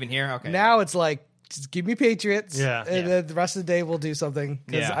here. Even here? Okay. Now it's like, just give me Patriots. Yeah. And then the rest of the day we'll do something.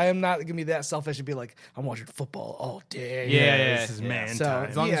 Because I am not going to be that selfish and be like, I'm watching football all day. Yeah. This is man so, time.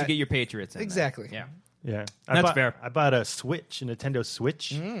 As long as you get your Patriots in exactly. There. Yeah. Yeah, that's fair. I bought a Switch, a Nintendo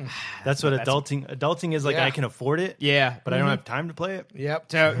Switch. That's what adulting is like. I can afford it. Yeah, but I don't have time to play it.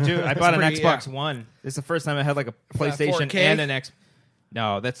 Yep. So, dude, I bought an Xbox One. It's the first time I had like a PlayStation 4K? and an X.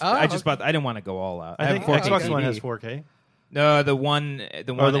 No, that's I just bought. I didn't want to go all out. I think Xbox One has 4K. No, the one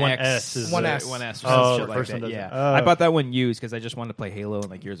S is One S. Oh, the first one does yeah. it. Oh. I bought that one used because I just wanted to play Halo and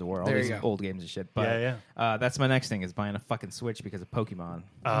like Gears of War, all these you go. old games and shit. But that's my next thing is buying a fucking Switch because of Pokemon.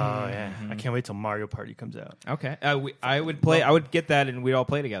 Oh yeah, I can't wait till Mario Party comes out. Okay, I would play. I would get that and we'd all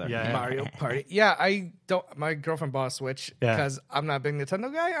play together. Yeah. Mario Party. Yeah, I don't. My girlfriend bought a Switch because I'm not a big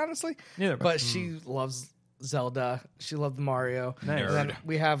Nintendo guy, honestly. Neither. But she loves Zelda. She loved Mario. Nice. And then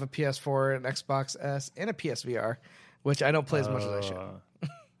we have a PS4, an Xbox S, and a PSVR, which I don't play as much as I should.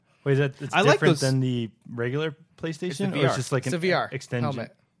 Wait, is that it's I like different those- than the regular PlayStation? It's the Or VR. it's just like It's an a VR extension?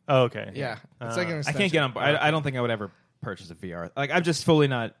 helmet. Oh, okay. Yeah, it's like an I extension. can't get on board. I don't think I would ever purchase a VR. Like I'm just fully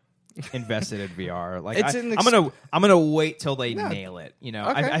not invested in VR. Like It's I'm gonna wait till they nail it. You know,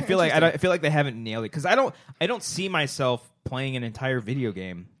 Okay, I feel like I feel like they haven't nailed it because I don't see myself playing an entire video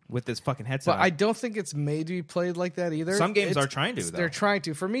game with this fucking headset. But I don't think it's made to be played like that either. Some games are trying to, though. They're trying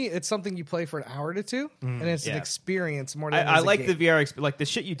to. For me, it's something you play for an hour to two, and it's an experience more than I it is a like game. the VR, like the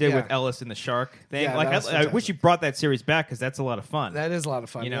shit you did Yeah. with Ellis and the shark thing. Yeah, like that was I fantastic. wish you brought that series back because that's a lot of fun. That is a lot of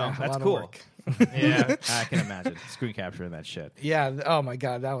fun. You know, yeah, that's a lot cool. Of work. Yeah, I can imagine screen capturing that shit. Yeah. Oh my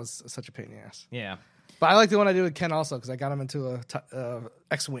god, that was such a pain in the ass. Yeah. But I like the one I did with Ken also because I got him into a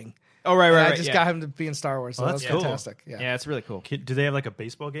X-wing. Oh right. And I I just got him to be in Star Wars. So that's that's cool. fantastic. Yeah. Yeah, it's really cool. Do they have like a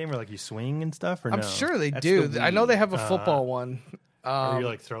baseball game where like you swing and stuff? Or I'm no? sure they That's do. the I know Wii. they have a football one. Or you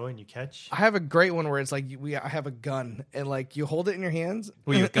like throw and you catch? I have a great one where it's like I have a gun and like you hold it in your hands.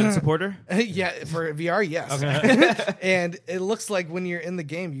 Were you a gun supporter? Yeah, for VR, yes. And it looks like when you're in the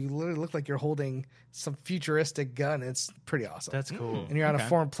game, you literally look like you're holding some futuristic gun. It's pretty awesome. That's cool. And you're on a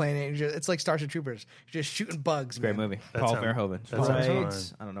foreign planet. And it's like Starship Troopers. You're just shooting bugs. Great man. movie. That Paul sounds- Verhoeven. that sounds Right.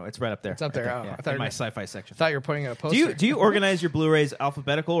 fun. I don't know. It's right up there. It's up there. Oh, Yeah, I thought in my you- sci-fi section. I thought you were putting in a poster. Do you organize your Blu-rays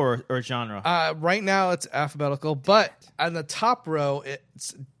alphabetical or genre? Right now it's alphabetical, but on the top row,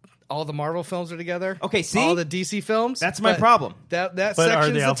 it's all the Marvel films are together. Okay, see? all the DC films. That's my but problem. That But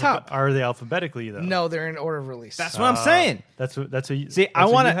section's the top. are they alphabetically though? No, they're in order of release. That's what I'm saying. That's what you See, that's I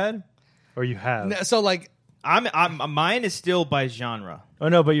what wanna- you had, or you have. No, so like Mine is still by genre. Oh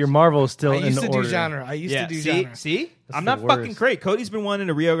no, but your Marvel is still I in used the to order. do genre. I used to do see, genre. See, That's I'm the not fucking worst. great. Cody's been wanting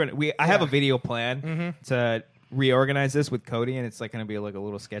to reorganize. I have a video plan to reorganize this with Cody, and it's like going to be like a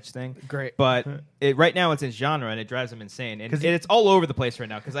little sketch thing. Great. But right now it's in genre, and it drives him insane. And it's all over the place right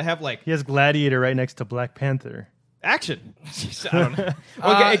now because I have like He has Gladiator right next to Black Panther. action. I don't know.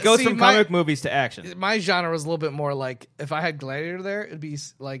 Okay, it goes from comic movies to action. My genre was a little bit more like if I had Gladiator there, it'd be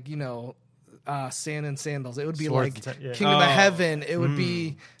like Sand and Sandals. It would be Swords like and Kingdom of Heaven. It would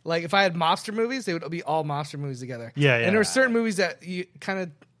be like if I had mobster movies, they would be all mobster movies together. Yeah. And there are certain movies that you kind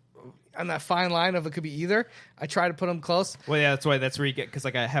of on that fine line of it could be either. I try to put them close. Well, yeah, that's where you get because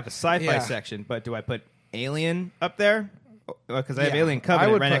like I have a sci-fi section, but do I put Alien up there? Because I have Alien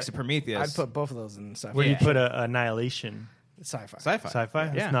Covenant right next to Prometheus. I'd put both of those in sci-fi. Where do you put a Annihilation? Sci-fi. Sci-fi?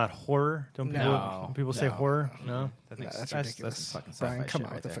 Yeah. It's not horror. Don't people say horror? No. That's ridiculous. That's fucking Brian, sci-fi come shit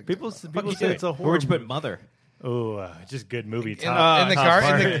on. right there. People say it's a horror. Where would you put movie. Mother? Oh, just good movie. In Top, the top car,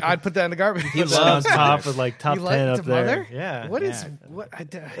 part. I'd put that in the garbage. Put that on top of like top You 10 liked up The Mother? there. Yeah. What is Yeah. what?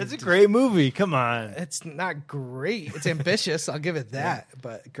 It's a great movie. Come on. It's not great. It's ambitious. I'll give it that.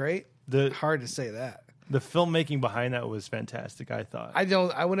 But great. Hard to say that. The filmmaking behind that was fantastic, I thought.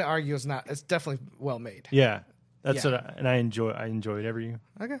 I wouldn't argue it's not. It's definitely well made. Yeah. That's Yeah. what I enjoyed every.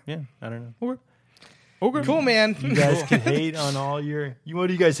 Okay. Yeah, I don't know. Okay. Cool, man. You guys can hate on all your. What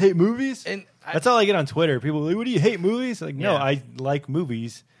do you guys hate movies? And that's all I get on Twitter. People, are like, what do you hate movies? Like, no, Yeah. I like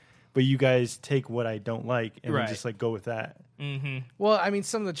movies, but you guys take what I don't like and then Right. just like go with that. Well, I mean,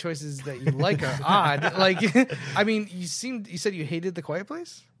 some of the choices that you like are odd. Like, I mean, you said you hated The Quiet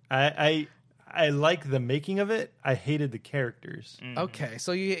Place. I like the making of it. I hated the characters. Okay,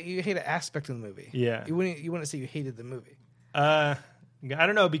 so you hate an aspect of the movie. Yeah. You wouldn't say you hated the movie. I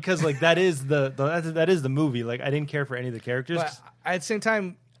don't know because like that is that is the movie. Like I didn't care for any of the characters. But at the same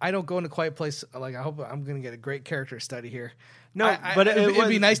time, I don't go into Quiet Place. Like I hope I'm going to get a great character study here. No, but it'd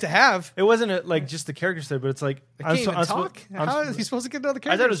be nice to have. It wasn't like just the character study, but it's like I can't even talk. How is he supposed to get to know the I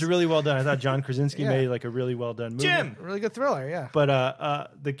characters? thought it was really well done. I thought John Krasinski Yeah. made like a really well done movie. Jim! really good thriller. Yeah.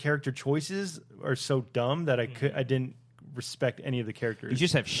 But the character choices are so dumb that I didn't respect any of the characters. You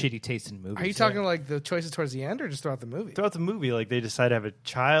just have shitty taste in movies. Are you talking like the choices towards the end or just throughout the movie? Throughout the movie, like they decide to have a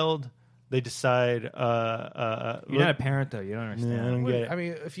child. They decide. You're not a parent, though. You don't understand. Yeah, I don't get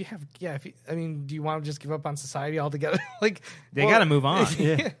it. I mean, do you want to just give up on society altogether? Like They got to move on.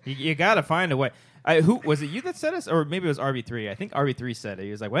 Yeah. You got to find a way. Who was it? You that said us, or maybe it was RB3? I think RB3 said it.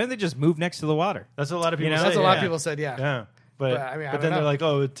 He was like, "Why didn't they just move next to the water?" That's what a lot of people. You know? say, That's what a lot of yeah. people said. Yeah. Yeah, but I mean, I then don't they're know. like,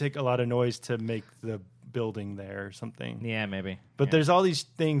 "Oh, it would take a lot of noise to make the building there or something." Yeah, maybe. But Yeah. there's all these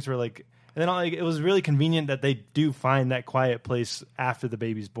things where like, and then like it was really convenient that they do find that quiet place after the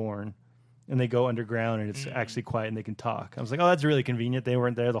baby's born, and they go underground and it's actually quiet and they can talk. I was like, oh, that's really convenient. They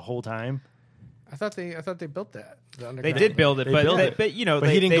weren't there the whole time. I thought they built that. The They underground. did build it, They but built it. but you know, But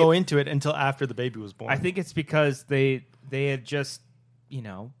they, he didn't they- go into it until after the baby was born. I think it's because they had just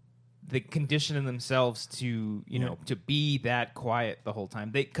they conditioned themselves to to be that quiet the whole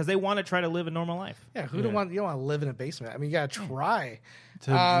time. Because they want to try to live a normal life. Yeah, you don't want to live in a basement. I mean, you gotta try.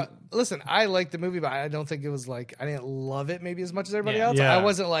 To- Listen, I liked the movie, but I don't think it was like I didn't love it maybe as much as everybody else. Yeah. I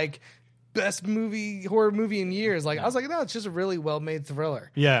wasn't like best horror movie in years. Like I was like, no, it's just a really well made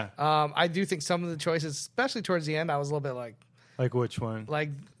thriller. yeah, I do think some of the choices, especially towards the end, I was a little bit like which one? like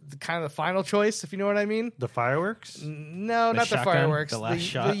the kind of the final choice, if you know what I mean. The fireworks? No, not the shotgun, fireworks. the last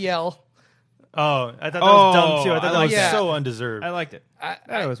shot? The yell. Oh, I thought that was dumb too. I I thought that like was that. so undeserved. I liked it. That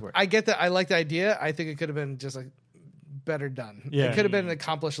always worked. I get that. I like the idea. I think it could have been just like better done. Yeah. It could have been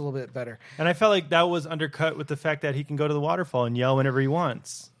accomplished a little bit better. And I felt like that was undercut with the fact that he can go to the waterfall and yell whenever he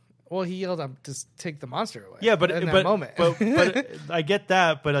wants. Well, he yelled up to take the monster away. Yeah, but in that but, moment, but I get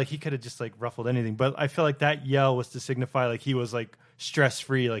that. But like he could have just like ruffled anything. But I feel like that yell was to signify like he was like stress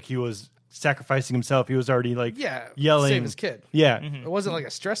free, like he was sacrificing himself. He was already like yelling, save his kid. Yeah, It wasn't like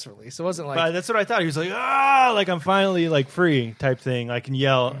a stress release. It wasn't like but that's what I thought. He was like like I'm finally like free type thing. I can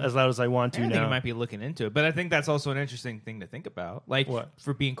yell as loud as I want to I think now. he might be looking into it, but I think that's also an interesting thing to think about. Like What?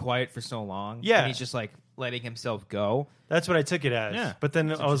 for being quiet for so long, Yeah. and he's just like letting himself go. That's what I took it as. Yeah. But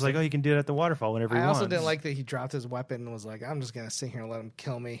then I was like, oh, he can do it at the waterfall whenever he I wants. also didn't like that he dropped his weapon and was like, "I'm just gonna sit here and let him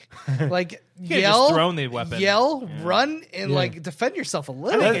kill me." Like could've yell, just thrown the weapon. run, and like defend yourself a I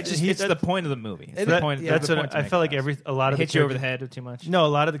little. think That- it's the point of the movie. It's It- the point. yeah, That's the what point to I make felt like. us. A lot of hit the you over the head with too much. No, a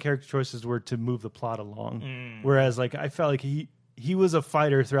lot of the character choices were to move the plot along. Whereas, like, I felt like he was a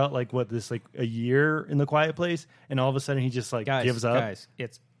fighter throughout, like, a year in the Quiet Place, and all of a sudden he just like gives up. Guys,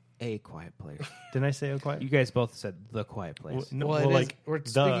 it's a quiet place. Didn't I say a quiet? You guys both said the quiet place. No, Well, well, it is. like We're the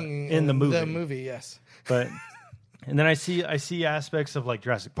speaking in the movie, The movie, yes. but And then I see aspects of like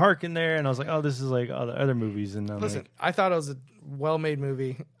Jurassic Park in there, and I was like, oh, this is like other movies. And Listen, I thought it was a well-made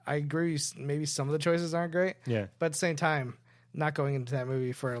movie. I agree. Maybe some of the choices aren't great. Yeah. But at the same time, not going into that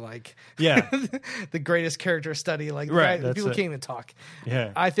movie for like the greatest character study. Like people can't even talk.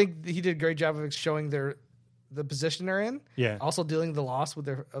 Yeah. I think he did a great job of showing the position they're in. Yeah. Also dealing the loss with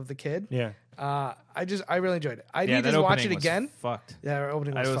the kid. Yeah. I really enjoyed it. I need to watch it again. Fucked. Yeah, our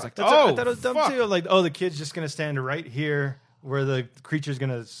opening was fucked. I thought it was dumb too. Like, the kid's just gonna stand right here where the creature's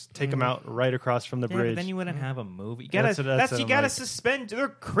gonna take him out right across from the bridge. But then you wouldn't have a movie. You That's gotta suspend. They're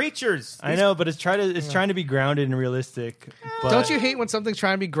creatures. I know, but it's trying to be grounded and realistic. But Don't you hate when something's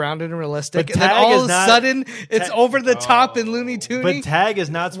trying to be grounded and realistic, But and then Tag all is of a not- sudden it's over the top and Looney Toony? But Tag is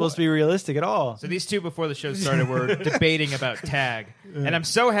not supposed to be realistic at all. So these two before the show started were debating about Tag, and I'm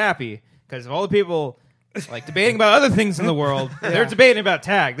so happy because of all the people like debating about other things in the world. They're debating about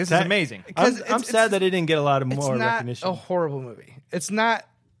Tag. This is amazing. I'm sad that it didn't get a lot of more It's not recognition. a horrible movie. It's not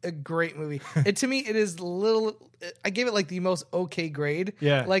a great movie. To me, it is little. I gave it like the most okay grade.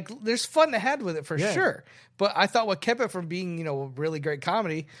 Yeah. Like there's fun ahead with it for sure. But I thought what kept it from being a really great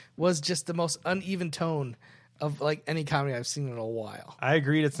comedy was just the most uneven tone of like any comedy I've seen in a while. I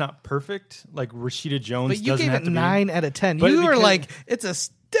agreed it's not perfect. Like Rashida Jones, But you doesn't gave have it to 9 out of 10. But You were because- like, it's a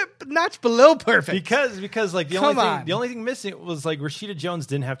step notch below perfect. because like the only thing missing was like Rashida Jones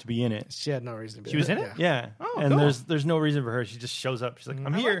didn't have to be in it. She had no reason to be. She was in it? Yeah, and cool. there's no reason for her. She just shows up. She's like,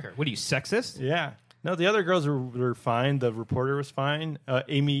 I'm I here. like her. What are you, sexist? Yeah. No, the other girls were fine. The reporter was fine.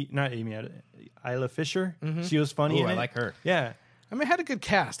 Isla Fisher. She was funny. Ooh, in I it. like her. Yeah. I mean, it had a good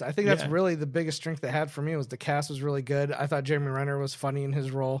cast. I think that's Yeah. really the biggest strength it had for me was the cast was really good. I thought Jeremy Renner was funny in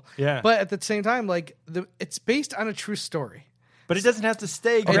his role. Yeah. But at the same time, like it's based on a true story. But it doesn't have to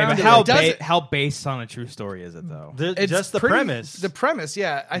stay Okay, but grounded. how based on a true story is it though? It's just the pretty- premise. The premise,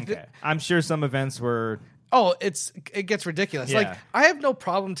 yeah. Okay. I'm sure some events were. Oh, it gets ridiculous. Yeah. Like I have no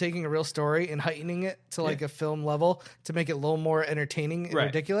problem taking a real story and heightening it to like a film level to make it a little more entertaining and Right.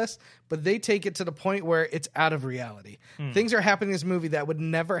 ridiculous. But they take it to the point where it's out of reality. Things are happening in this movie that would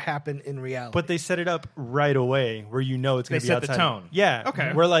never happen in reality. But they set it up right away where it's going to be set the outside. tone. Yeah.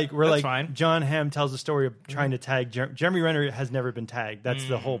 Okay. We're That's like fine. John Hamm tells the story of trying to tag Jeremy Renner has never been tagged. That's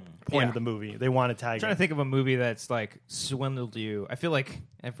the whole point Yeah. of the movie. They want to tag I'm trying him. to think of a movie that's like swindled you. I feel like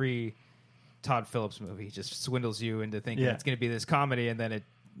every Todd Phillips movie just swindles you into thinking Yeah. it's going to be this comedy, and then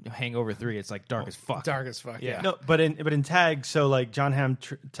Hangover 3, it's like dark as fuck. dark as fuck. Yeah. No, but in Tag, so like John Hamm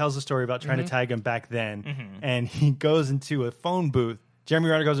tells the story about trying to tag him back then, and he goes into a phone booth. Jeremy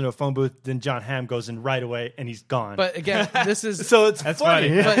Renner goes into a phone booth, then John Hamm goes in right away, and he's gone. But again, this is so it's That's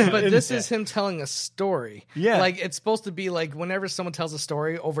funny. funny. but this is him telling a story. Yeah. Like it's supposed to be like whenever someone tells a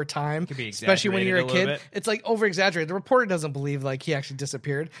story over time, be especially when you're a exaggerated a kid, little bit. it's like over exaggerated. The reporter doesn't believe like he actually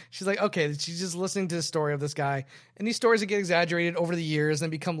disappeared. She's like, okay, she's just listening to the story of this guy. And these stories that get exaggerated over the years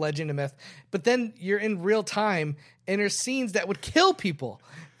and become legend and myth. But then you're in real time and there's scenes that would kill people.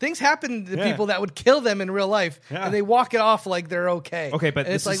 Things happen to people that would kill them in real life, and they walk it off like they're okay. Okay, but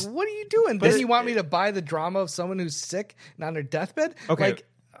and it's this like, is- what are you doing? Then you want me to buy the drama of someone who's sick and on their deathbed? Okay. Like,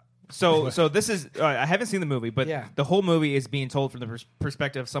 So this is I haven't seen the movie, but Yeah. the whole movie is being told from the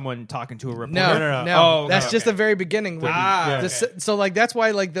perspective of someone talking to a reporter. No. Oh, That's okay. just the very beginning. Ah, So like that's why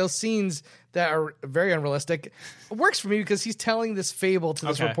like those scenes that are very unrealistic works for me because he's telling this fable to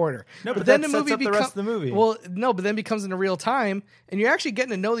this Okay. reporter. No, but then that the sets movie up the rest of the movie. Well, no, but then becomes in a real time, and you're actually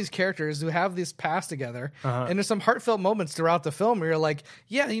getting to know these characters who have this past together. And there's some heartfelt moments throughout the film where you're like,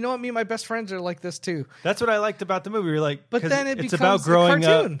 yeah, you know what, me and my best friends are like this too. That's what I liked about the movie. You're like, But 'cause then it it's becomes about growing a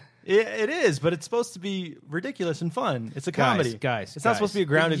cartoon. up. It is, but it's supposed to be ridiculous and fun. It's a comedy, guys, It's not supposed to be a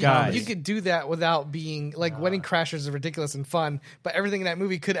grounded You- comedy. You could do that without being like Wedding Crashers is ridiculous and fun, but everything in that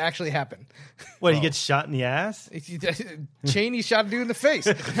movie could actually happen. What, he gets shot in the ass, Cheney shot a dude in the face.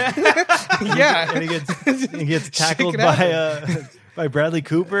 Yeah, and he gets tackled Shake it by Bradley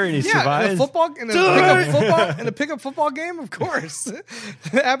Cooper, and he yeah. survives. In a pickup football game, of course, it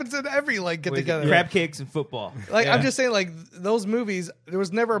happens in every like get together. crab cakes and football. Like I'm just saying, like those movies, there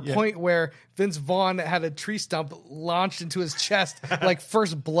was never a point where Vince Vaughn had a tree stump launched into his chest, like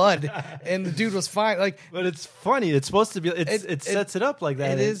first blood, and the dude was fine. Like But it's funny. It's supposed to be. It sets it up like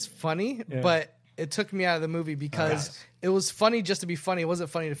that. it is funny, but it took me out of the movie because it was funny just to be funny. It wasn't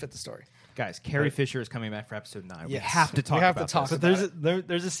funny to fit the story. Guys, Carrie Fisher is coming back for episode 9. We Yes. have to talk We have about to talk this. about But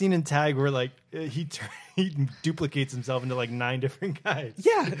there's a scene in Tag where like he duplicates himself into like 9 different guys.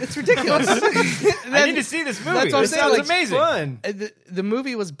 Yeah, it's ridiculous. I need to see this movie. That's what I'm This saying, sounds like, amazing. Fun. The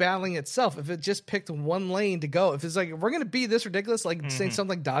movie was battling itself. If it just picked one lane to go, if it's like we're going to be this ridiculous, like saying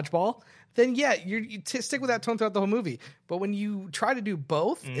something like dodgeball, then yeah, you stick with that tone throughout the whole movie. But when you try to do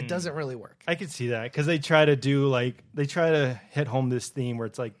both, it doesn't really work. I could see that because they try to hit home this theme where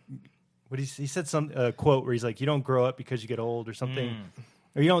it's like, he said some quote where he's like, you don't grow up because you get old or something,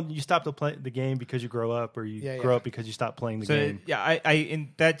 or you stop to play the game because you grow up, or you grow up because you stop playing the game. Yeah, and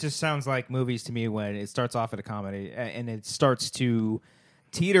that just sounds like movies to me when it starts off at a comedy and it starts to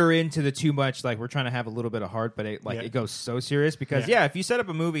teeter into the too much, like we're trying to have a little bit of heart, but it goes so serious because if you set up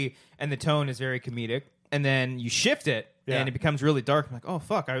a movie and the tone is very comedic and then you shift it and it becomes really dark, I'm like, oh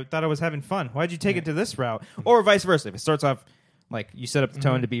fuck, I thought I was having fun. Why'd you take it to this route? Or vice versa. If it starts off like you set up the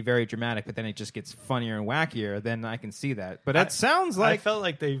tone to be very dramatic, but then it just gets funnier and wackier, then I can see that. But that sounds like I felt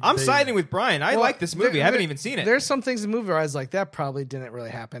like I'm siding with Brian. I like this movie. I haven't even seen it. There's some things in the movie where I was like, that probably didn't really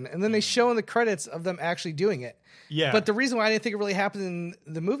happen. And then they show in the credits of them actually doing it. Yeah. But the reason why I didn't think it really happened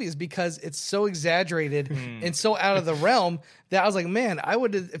in the movie is because it's so exaggerated and so out of the realm that I was like, man,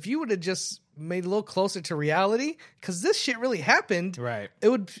 if you would have just made a little closer to reality, because this shit really happened, right? It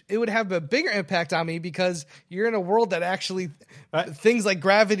would have a bigger impact on me because you're in a world that actually things like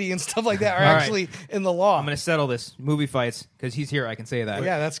gravity and stuff like that are actually in the law. I'm going to settle this. Movie fights, because he's here. I can say that.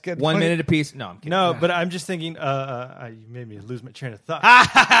 Yeah, that's good. 1 minute apiece. No, I'm kidding. No, but I'm just thinking. You made me lose my train of thought.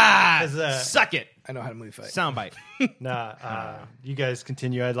 Suck it. I know how to movie fight. Soundbite. You guys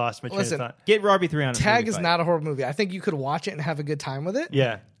continue. I lost my train of thought. Get Robbie 3 on a Tag movie is fight. not a horror movie. I think you could watch it and have a good time with it.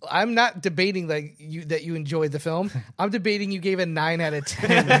 Yeah. I'm not debating that you enjoyed the film. I'm debating you gave it 9 out of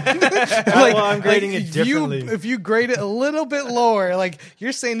 10. I'm grading it differently. If you grade it a little bit lower, like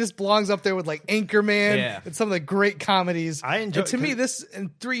you're saying this belongs up there with like Anchorman and some of the great comedies. I enjoy. And to me, this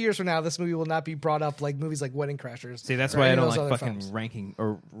in 3 years from now, this movie will not be brought up like movies like Wedding Crashers. See, that's why I don't like fucking films.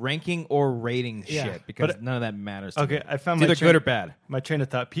 ranking or rating shit, because none of that matters to me. I found it's either good or bad. My train of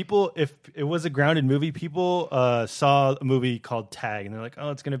thought. People, if it was a grounded movie, people saw a movie called Tag, and they're like, "Oh,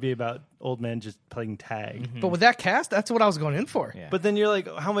 it's going to be about old men just playing tag." But with that cast, that's what I was going in for. Yeah. But then you're like,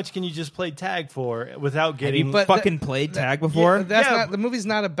 how much can you just play tag for without getting? Have you played tag before? The movie's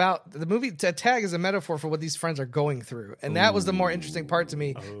not about the movie. Tag is a metaphor for what these friends are going through, and that was the more interesting part to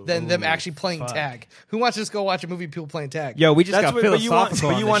me than them actually playing tag. Who wants to just go watch a movie people playing tag? Yo, we just got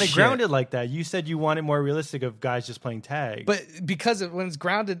philosophical. But you want it shit. grounded like that. You said you want it more realistic of guys just playing tag. But because when it's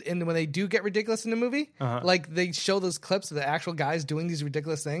grounded in when they do get ridiculous in the movie, like they show those clips of the actual guys doing these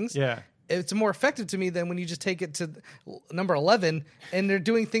ridiculous things. Yeah. It's more effective to me than when you just take it to number 11 and they're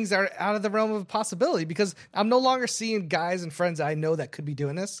doing things that are out of the realm of possibility, because I'm no longer seeing guys and friends I know that could be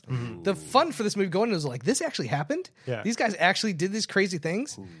doing this. The fun for this movie going is like, this actually happened. Yeah. These guys actually did these crazy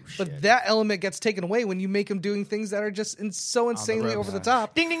things. But that element gets taken away when you make them doing things that are just so insanely over the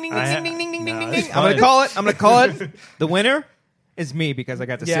top. Ding ding ding ding ding ding ding ding ding. it's I'm gonna fun. call it. The winner is me, because I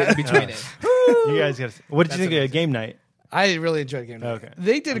got to sit in between it. You guys got. What did you think of Game Night? I really enjoyed Game Night. Okay.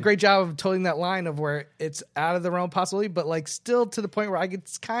 They did a great job of toting that line of where it's out of the realm of possibility, but like still to the point where I could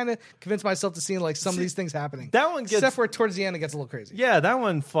kind of convince myself to seeing like some of these things happening. That one gets, except for towards the end, it gets a little crazy. Yeah, that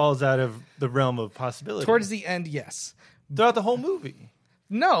one falls out of the realm of possibility. Towards the end, yes. Throughout the whole movie.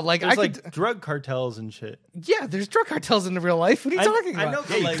 No, like There's I like could. drug cartels and shit. Yeah, there's drug cartels in the real life. What are you talking about? I know,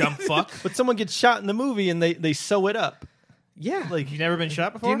 but You dumb fuck. but someone gets shot in the movie and they sew it up. Yeah, Like You've never been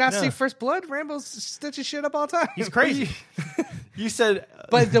shot before? do you not No. see First Blood? Rambo's stitching shit up all the time. He's crazy. you said,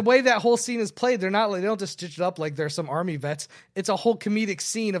 But the way that whole scene is played, they don't just stitch it up like they're some army vets. It's a whole comedic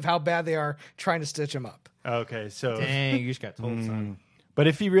scene of how bad they are trying to stitch them up. okay, so. Dang, you just got told, son. But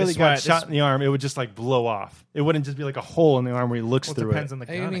if he really This is got why- shot in the arm, it would just like blow off. It wouldn't just be like a hole in the arm where he looks Well, through depends it. on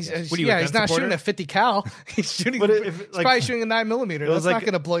the I gun. mean, I he's, guess. What are you, a he's gun not supporter? shooting a 50 cal. He's shooting. But if, he's like, probably shooting a 9mm. That's was like- not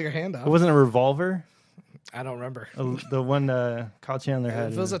going to blow your hand off. It wasn't a revolver. I don't remember. The one Kyle Chandler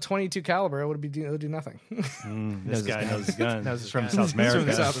had. If it was a 22 caliber, it would do nothing. This guy knows his gun. Knows He's his from gun. South He's America.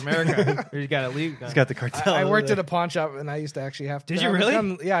 from South America. He's got a legal gun. He's got the cartel. I worked over at a pawn shop, and I used to actually have to. Did you have a really?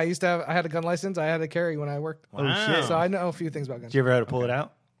 gun. Yeah, I used to have. I had a gun license. I had to carry when I worked. Wow. shit. So I know a few things about guns. Did you ever have to pull it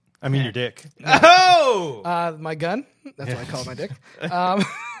out? I mean, your dick. Oh! My gun. That's what I call my dick.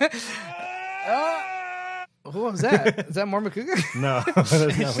 What was that? Is that more Makuga? No.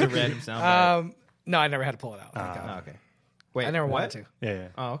 Just a random sound. No, I never had to pull it out. Thank God. Oh, okay. Wait, I never what? wanted to. Yeah.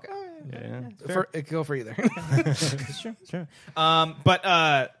 Oh, okay. Yeah. It could go for either. It's true. It's true.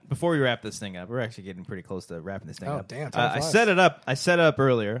 But before we wrap this thing up, we're actually getting pretty close to wrapping this thing Oh, up. damn, time I flies. set it up. I set up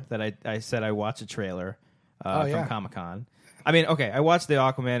earlier that I said I watched a trailer Oh, yeah. from Comic-Con. I mean, okay, I watched the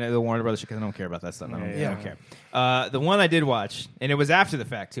Aquaman and the Warner Brothers because I don't care about that stuff. I don't care. The one I did watch, and it was after the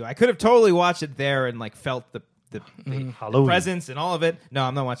fact too. I could have totally watched it there and like felt the presence and all of it. No,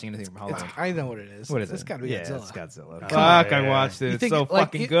 I'm not watching anything from Halloween. I know what it is. What is it? It's got to be Godzilla. It's Godzilla. Fuck, I watched it. It's so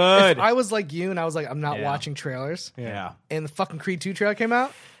fucking good. If I was like you and I was like, I'm not watching trailers. Yeah. And the fucking Creed 2 trailer came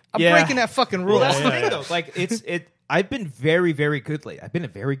out, I'm breaking that fucking rule. Well, that's the thing, though. Like, I've been very, very good lately. I've been a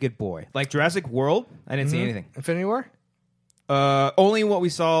very good boy. Like Jurassic World, I didn't see anything. Infinity War? Only what we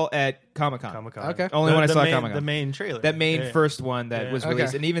saw at Comic-Con. Okay. Only when I saw Comic-Con. The main trailer. That main first one that was released.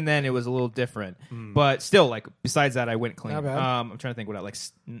 Okay. And even then, it was a little different. But still, like, besides that, I went clean. Not bad. I'm trying to think what I like.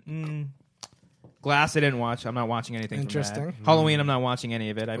 Glass, I didn't watch. I'm not watching anything Interesting. from that. Halloween, I'm not watching any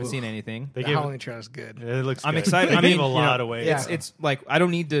of it. I haven't seen anything. The Halloween trailer's good. It looks. I'm good. excited. They I mean, gave a lot away. Yeah. It's like I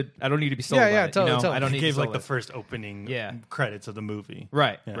don't need to be sold. Yeah, by it, totally, you know? totally. I don't It need gave to be like sold the by it. first opening credits of the movie.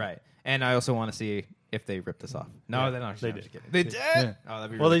 Right, Yeah. right. And I also want to see if they ripped this off. No, they're not. They I'm did. just kidding. They did. Yeah. Oh,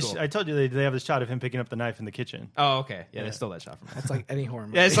 that'd be Well, really cool. I told you they have the shot of him picking up the knife in the kitchen. Oh, okay. Yeah, they stole that shot from me. That's like any horror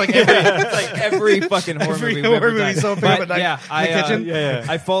movie. Yeah, it's like every fucking horror Every movie. horror we've ever movie, done. someone pick up But, a knife yeah, in the kitchen? Yeah.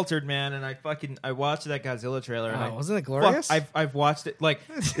 I faltered, man, and I watched that Godzilla trailer. And Wasn't it glorious? I've watched it. Like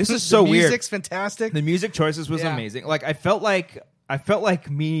this is so the weird. music's fantastic. The music choices was Yeah. amazing. Like I felt like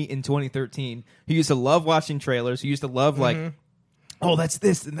me in 2013 who used to love watching trailers, who used to love like, oh, that's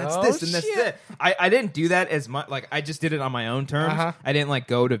this and that's this and that's shit. that. I didn't do that as much. Like I just did it on my own terms. I didn't like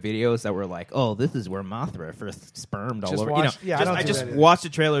go to videos that were like, oh, this is where Mothra first spermed all Just over. watch- yeah, I don't I do just that either. watched the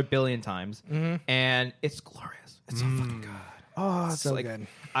trailer a billion times, and it's glorious. It's so fucking good. Oh, it's So like good.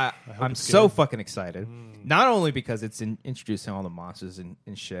 I'm so fucking excited. Not only because it's introducing all the monsters and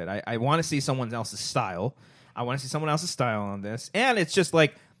shit. I want to see someone else's style. I want to see someone else's style on this, and it's just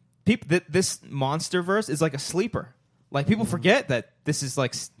like this monster verse is like a sleeper. Like people forget that this is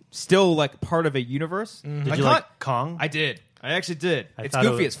like still like part of a universe. Did you like Kong? I did. I actually did. It's thought it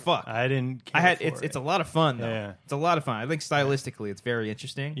goofy was- as fuck. I didn't. Care for It's a lot of fun though. Yeah. It's a lot of fun. I think stylistically it's very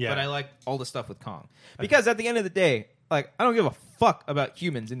interesting. Yeah. But I like all the stuff with Kong because at the end of the day, like I don't give a fuck about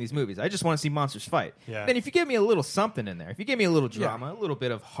humans in these movies. I just want to see monsters fight. Yeah. Then if you give me a little something in there, if you give me a little drama, a little bit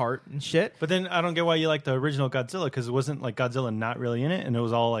of heart and shit. But then I don't get why you like the original Godzilla because it wasn't like Godzilla not really in it and it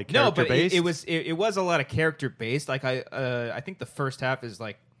was all like character based. it was a lot of character based. Like I think the first half is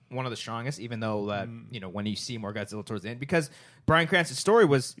like one of the strongest, even though that when you see more Godzilla towards the end, because Bryan Cranston's story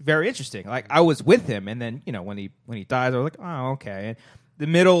was very interesting. Like I was with him, and then when he dies, I was like, oh okay. And the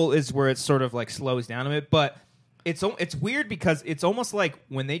middle is where it sort of like slows down a bit, but it's weird because it's almost like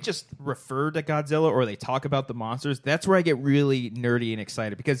when they just refer to Godzilla or they talk about the monsters, that's where I get really nerdy and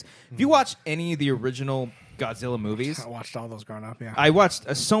excited. Because if you watch any of the original Godzilla movies, I watched all those growing up, yeah. I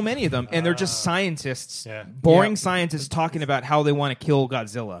watched so many of them, and they're just scientists, Yeah. boring scientists talking about how they want to kill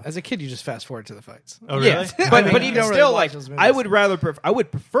Godzilla. As a kid, you just fast forward to the fights. Oh really? Yeah, I but mean, even you don't really still, watch like those movies. I would rather I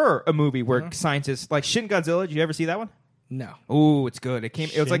would prefer a movie where scientists like Shin Godzilla. Did you ever see that one? No. Ooh, it's good.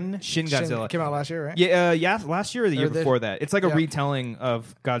 It was like Shin Shin Godzilla. came out last year, right? Yeah, last year or the year Or before that. It's like a yeah. retelling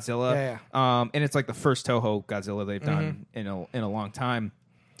of Godzilla. Yeah, and it's like the first Toho Godzilla they've done in a long time.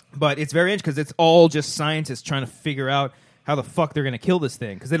 But it's very interesting because it's all just scientists trying to figure out how the fuck they're going to kill this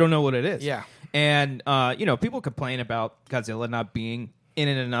thing because they don't know what it is. Yeah. And people complain about Godzilla not being in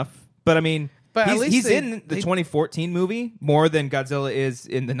it enough, but I mean. But at he's least in the 2014 movie more than Godzilla is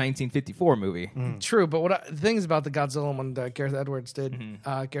in the 1954 movie. True, but the thing is about the Godzilla one that Gareth Edwards did,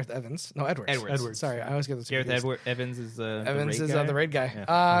 Gareth Evans. No, Edwards. Edwards. Sorry, I always get this Gareth confused. Evans is Evans the is raid guy? the raid guy.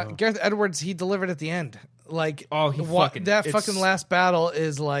 Yeah. Gareth Edwards, he delivered at the end. Like, he fucking- that it's- fucking last battle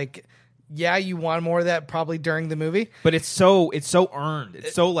is like, yeah, you want more of that probably during the movie. But it's so earned.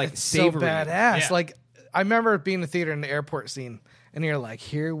 It's so like It's savory. so badass. Yeah. Like, I remember being in the theater in the airport scene, and you're like,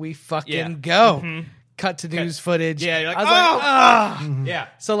 here we fucking Yeah. go. Cut to news footage. Yeah, you're like, I was like, ah. Yeah.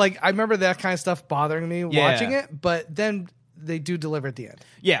 So, like, I remember that kind of stuff bothering me watching it, but then they do deliver at the end.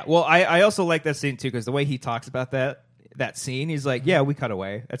 Yeah, well, I also like that scene too because the way he talks about that scene, he's like, "Yeah, we cut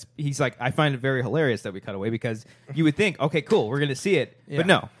away." He's like, I find it very hilarious that we cut away because you would think, okay, cool, we're gonna see it, Yeah. but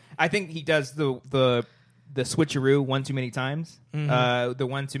no, I think he does the switcheroo one too many times. The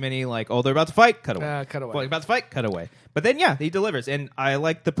one too many, like, oh, they're about to fight, cut away, Cut away. Well, they're about to fight, cut away. But then, yeah, he delivers, and I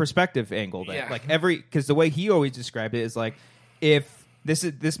like the perspective angle that, Yeah. like, because the way he always described it is like, if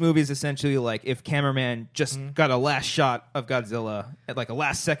this movie is essentially like if cameraman just got a last shot of Godzilla at like a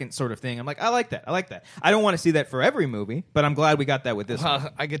last second sort of thing. I'm like, I like that. I don't want to see that for every movie, but I'm glad we got that with this one.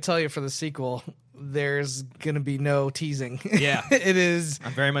 I could tell you for the sequel, there's gonna be no teasing. Yeah. It is.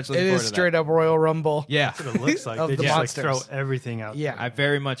 I'm very much looking It forward is to that. straight up Royal Rumble. Yeah. That's what it looks like. Of They the just monsters. like throw everything out. Yeah. there. I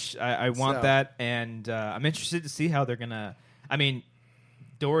very much I want So- that, and I'm interested to see how they're gonna. I mean,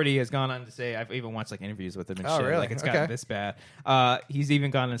 Doherty has gone on to say, I've even watched like interviews with him and shit. really? Like it's gotten this bad. He's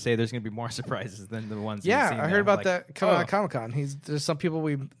even gone on to say there's going to be more surprises than the ones. Yeah, we've seen I now. heard about Like, that coming out of Comic-Con. There's some people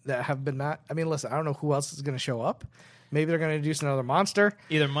that have been not. I mean, listen, I don't know who else is going to show up. Maybe they're going to introduce another monster.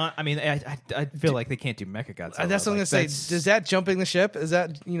 I feel like they can't do Mechagodzilla. That's what I'm going to say. Does that jumping the ship? Is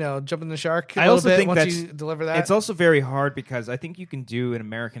that jumping the shark? I also think once you deliver that. It's also very hard because I think you can do an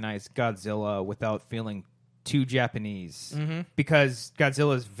Americanized Godzilla without feeling too Japanese. Because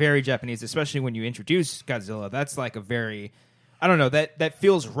Godzilla is very Japanese, especially when you introduce Godzilla. That's like a very, I don't know, that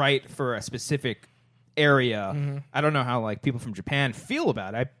feels right for a specific area. I don't know how like people from Japan feel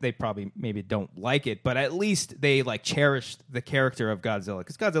about it. They probably maybe don't like it, but at least they like cherish the character of Godzilla,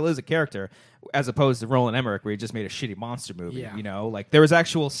 because Godzilla is a character as opposed to Roland Emmerich, where he just made a shitty monster movie. Yeah. You know, like there was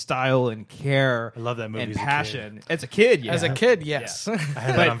actual style and care. I love that movie and as a kid. passion as a kid. Yeah. As a kid, yes. I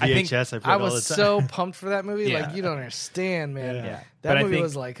had that on But I think- VHS. I played I it all the was time. so pumped for that movie. Yeah. Like, you don't understand, man. Yeah. Yeah. That But I movie think-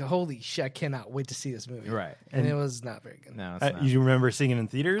 was like, holy shit, I cannot wait to see this movie. Right. And it was not very good. No, it's not. You remember seeing it in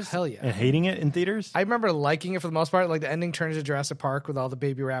theaters? Hell yeah. And hating it in theaters? I remember liking it for the most part. Like, the ending turns to Jurassic Park with all the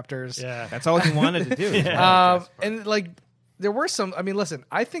baby raptors. Yeah. That's all he wanted to do. And like, there were some. I mean, listen,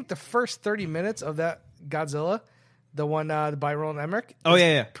 I think the first 30 minutes of that Godzilla, the one by Roland Emmerich, Oh, is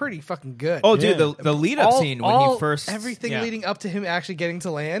yeah. pretty fucking good. Oh, dude, Yeah. the lead up scene when he first everything yeah. leading up to him actually getting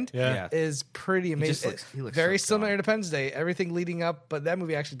to land Yeah. is pretty amazing. he looks Very so similar to calm. Independence Day. Everything leading up, but that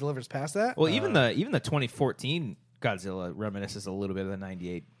movie actually delivers past that. Well, even the 2014 Godzilla reminisces a little bit of the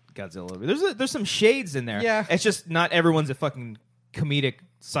 '98 Godzilla. There's some shades in there. Yeah. It's just not everyone's a fucking comedic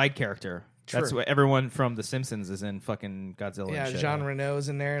side character. That's True. what everyone from The Simpsons is in fucking Godzilla. Yeah, and shit. Jean Reno's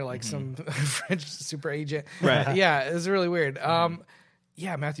in there, like some French super agent. Right. Yeah, it's really weird.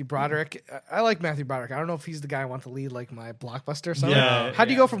 Yeah, Matthew Broderick. I like Matthew Broderick. I don't know if he's the guy I want to lead like my blockbuster or something. Yeah, How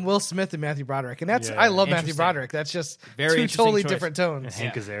do you go from Will Smith to Matthew Broderick? And that's Yeah. I love Matthew Interesting. Broderick. That's just Very two interesting totally choice. different tones.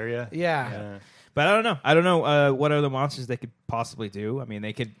 Hank Azaria. Yeah. But I don't know. I don't know what other monsters they could possibly do. I mean,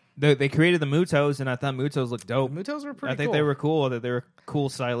 they could. They created the Mutos, and I thought Mutos looked dope. The Mutos were pretty I think cool. they were cool. That they were cool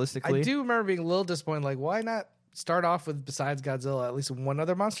stylistically. I do remember being a little disappointed. Like, why not start off with, besides Godzilla, at least one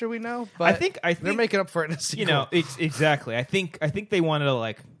other monster we know? But I think they're making up for it in a sequel. You know, exactly. I think they wanted to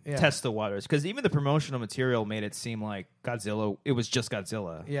like Yeah. test the waters, because even the promotional material made it seem like Godzilla. It was just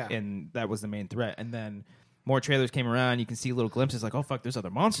Godzilla, Yeah. and that was the main threat. And then more trailers came around. You can see little glimpses, like, oh fuck, there's other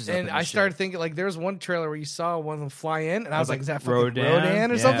monsters. And up in I this started shit. thinking, like, there was one trailer where you saw one of them fly in, and I was like, like is that fucking Rodan?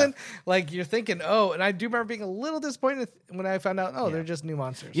 Rodan or Yeah. something? Like, you're thinking, oh, and I do remember being a little disappointed when I found out, they're just new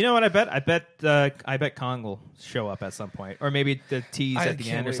monsters. You know what? I bet Kong will show up at some point, or maybe the tease I at the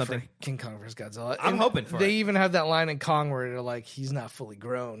can't end or wait for something. King Kong vs. Godzilla. I'm And hoping for They it. even have that line in Kong where they're like, he's not fully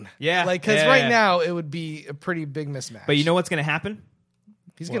grown. Yeah. Like, because Yeah, right yeah. now it would be a pretty big mismatch. But you know what's going to happen?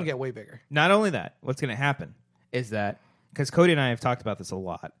 he's going to get way bigger. Not only that, what's going to happen is that, because Cody and I have talked about this a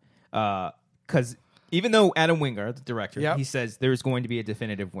lot, because even though Adam Wingard, the director, Yep. he says there's going to be a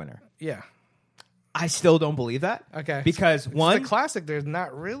definitive winner, Yeah. I still don't believe that. Okay. Because It's one, the classic, there's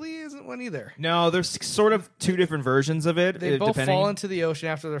not really isn't one either. no, there's sort of two different versions of it. They both depending, fall into the ocean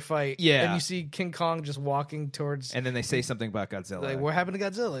after their fight. Yeah. And you see King Kong just walking towards, and then they say something about Godzilla. like, what happened to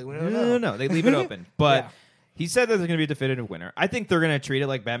Godzilla? Like, we don't no, know. no, they leave it open. But Yeah. he said that there's going to be a definitive winner. I think they're going to treat it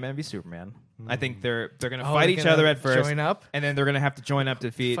like Batman v Superman. I think they're going to Oh, fight they're each gonna other at first, join up? and then they're going to have to join up to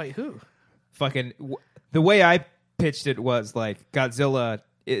defeat Fight who? fucking. The way I pitched it was like Godzilla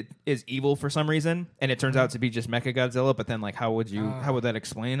is evil for some reason, and it turns out to be just Mecha Godzilla. But then, like, how would that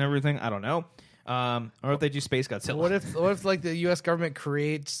explain everything? I don't know. Or if they do Space Godzilla. What if like the U.S. government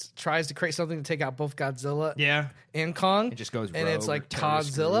tries to create something to take out both Godzilla Yeah. and Kong? It just goes and it's rogue, like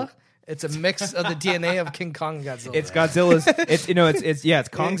terrorist Godzilla. group. It's a mix of the DNA of King Kong and Godzilla. It's Godzilla's. It's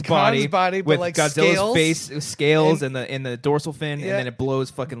Kong's body, body, but with like Godzilla's scales. face, scales, and in the dorsal fin, Yeah. and then it blows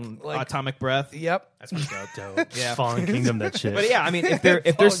fucking Like- atomic breath. Yep. That's pretty dope. Dope. Yeah. Fallen Kingdom, that shit. But yeah, I mean, if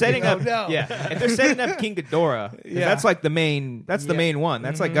they're setting up, no. if they're setting up King Ghidorah, 'cause Yeah. that's like the main. That's the main one.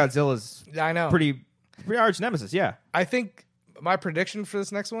 That's like Godzilla's I know. pretty arch nemesis. Yeah. I think my prediction for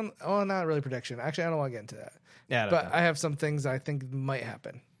this next one. Oh, not really prediction. Actually, I don't want to get into that. Yeah. But I have some things I think might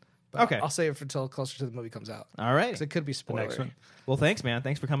happen. But Okay. I'll save it until closer to the movie comes out. all right. 'Cause it could be spoiler. next one. Well, thanks, man.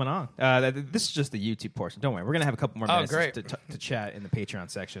 Thanks for coming on. This is just the YouTube portion. Don't worry. We're going to have a couple more minutes great. to chat in the Patreon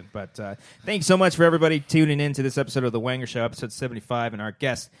section. But thank you so much for everybody tuning in to this episode of The Wanger Show, episode 75, and our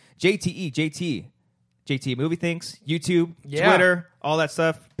guest, JTE Movie Thinks, YouTube, Yeah. Twitter, all that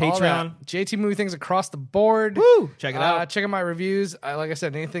stuff, All Patreon. that. JT movie things across the board. Woo! Check it out. Check out my reviews. Like I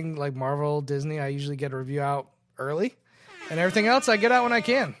said, anything like Marvel, Disney, I usually get a review out early, and everything else I get out when I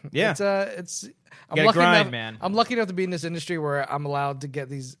can. Yeah. it's. I'm gotta lucky grind, enough, man. I'm lucky enough to be in this industry where I'm allowed to get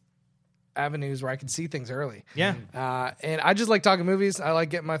these avenues where I can see things early. Yeah. And I just like talking movies. I like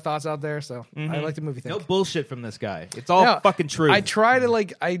getting my thoughts out there, so I like the movie thing. No bullshit from this guy. It's all fucking true. I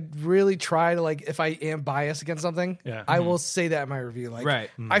really try to if I am biased against something, I will say that in my review.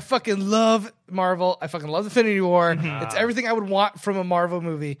 Like, I fucking love Marvel. I fucking love Infinity War. It's everything I would want from a Marvel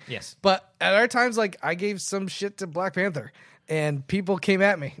movie. Yes. But at other times, I gave some shit to Black Panther, and people came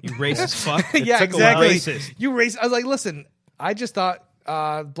at me. You racist fuck. Yeah, exactly. Racist. You racist. I was like, listen, I just thought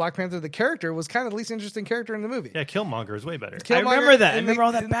Black Panther, the character, was kind of the least interesting character in the movie. Yeah, Killmonger is way better. I remember that. I remember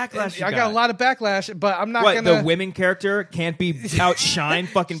all that backlash. I got a lot of backlash, but I'm not going to... The women character can't be outshine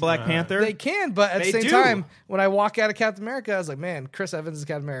fucking Black Panther? They can, but at the same time, when I walk out of Captain America, I was like, man, Chris Evans is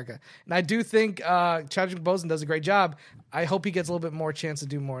Captain America. And I do think Chadwick Boseman does a great job. I hope he gets a little bit more chance to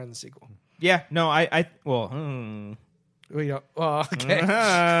do more in the sequel. Yeah, no,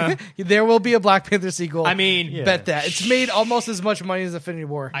 Okay. There will be a Black Panther sequel. I mean, bet that. It's made almost as much money as Infinity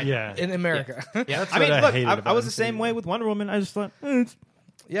War in America. Yeah. I mean, look, I was the same way with Wonder Woman. I just thought,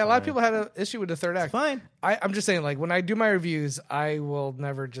 yeah, a lot of people had an issue with the third act. It's fine. I'm just saying, when I do my reviews, I will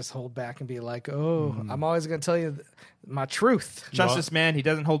never just hold back and be like, I'm always going to tell you my truth. Trust this man. He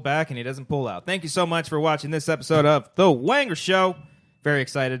doesn't hold back and he doesn't pull out. Thank you so much for watching this episode of The Wanger Show. Very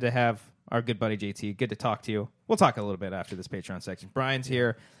excited to have our good buddy JT. Good to talk to you. We'll talk a little bit after this Patreon section. Brian's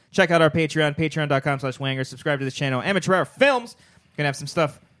here. Check out our Patreon, patreon.com/Wanger. Subscribe to this channel, Amateur Hour Films. Gonna have some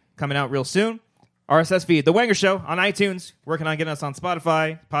stuff coming out real soon. RSS feed, The Wanger Show on iTunes. Working on getting us on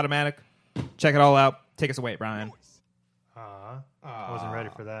Spotify, Podomatic. Check it all out. Take us away, Brian. I wasn't ready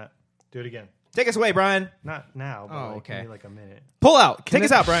for that. Do it again. Take us away, Brian. Not now, but okay. Give me a minute. Pull out. Take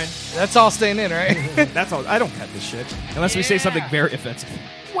us out, Brian. That's all staying in, right? That's all. I don't cut this shit. Unless we say something very offensive.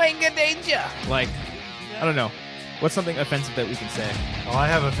 Wanger danger. Like, I don't know. What's something offensive that we can say? Oh, I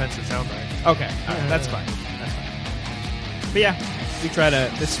have offensive sound bites. Okay. All right. That's fine. That's fine. But yeah, we try to,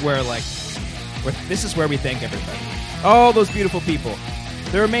 this is where we thank everybody. All those beautiful people.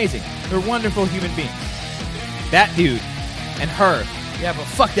 They're amazing. They're wonderful human beings. That dude and her. Yeah, but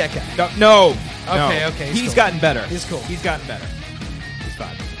fuck that guy. No. Okay. He's cool. gotten better. He's cool. He's gotten better. He's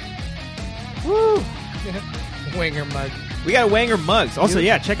fine. Woo. Wanger mug. We got Wanger mugs. Also,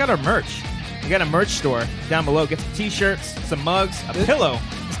 yeah, check out our merch. We got a merch store down below. Get some t-shirts, some mugs, a pillow.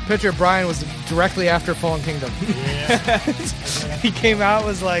 This picture of Brian was directly after Fallen Kingdom. Yeah. He came out,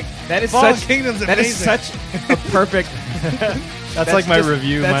 was like, that is Fallen such, Kingdom's amazing. That is such a perfect... that's like my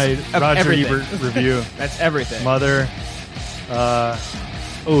review, my Roger Ebert review. That's everything. Mother.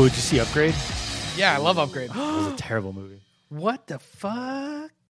 Did you see Upgrade? Yeah, I love Upgrade. It was a terrible movie. What the fuck?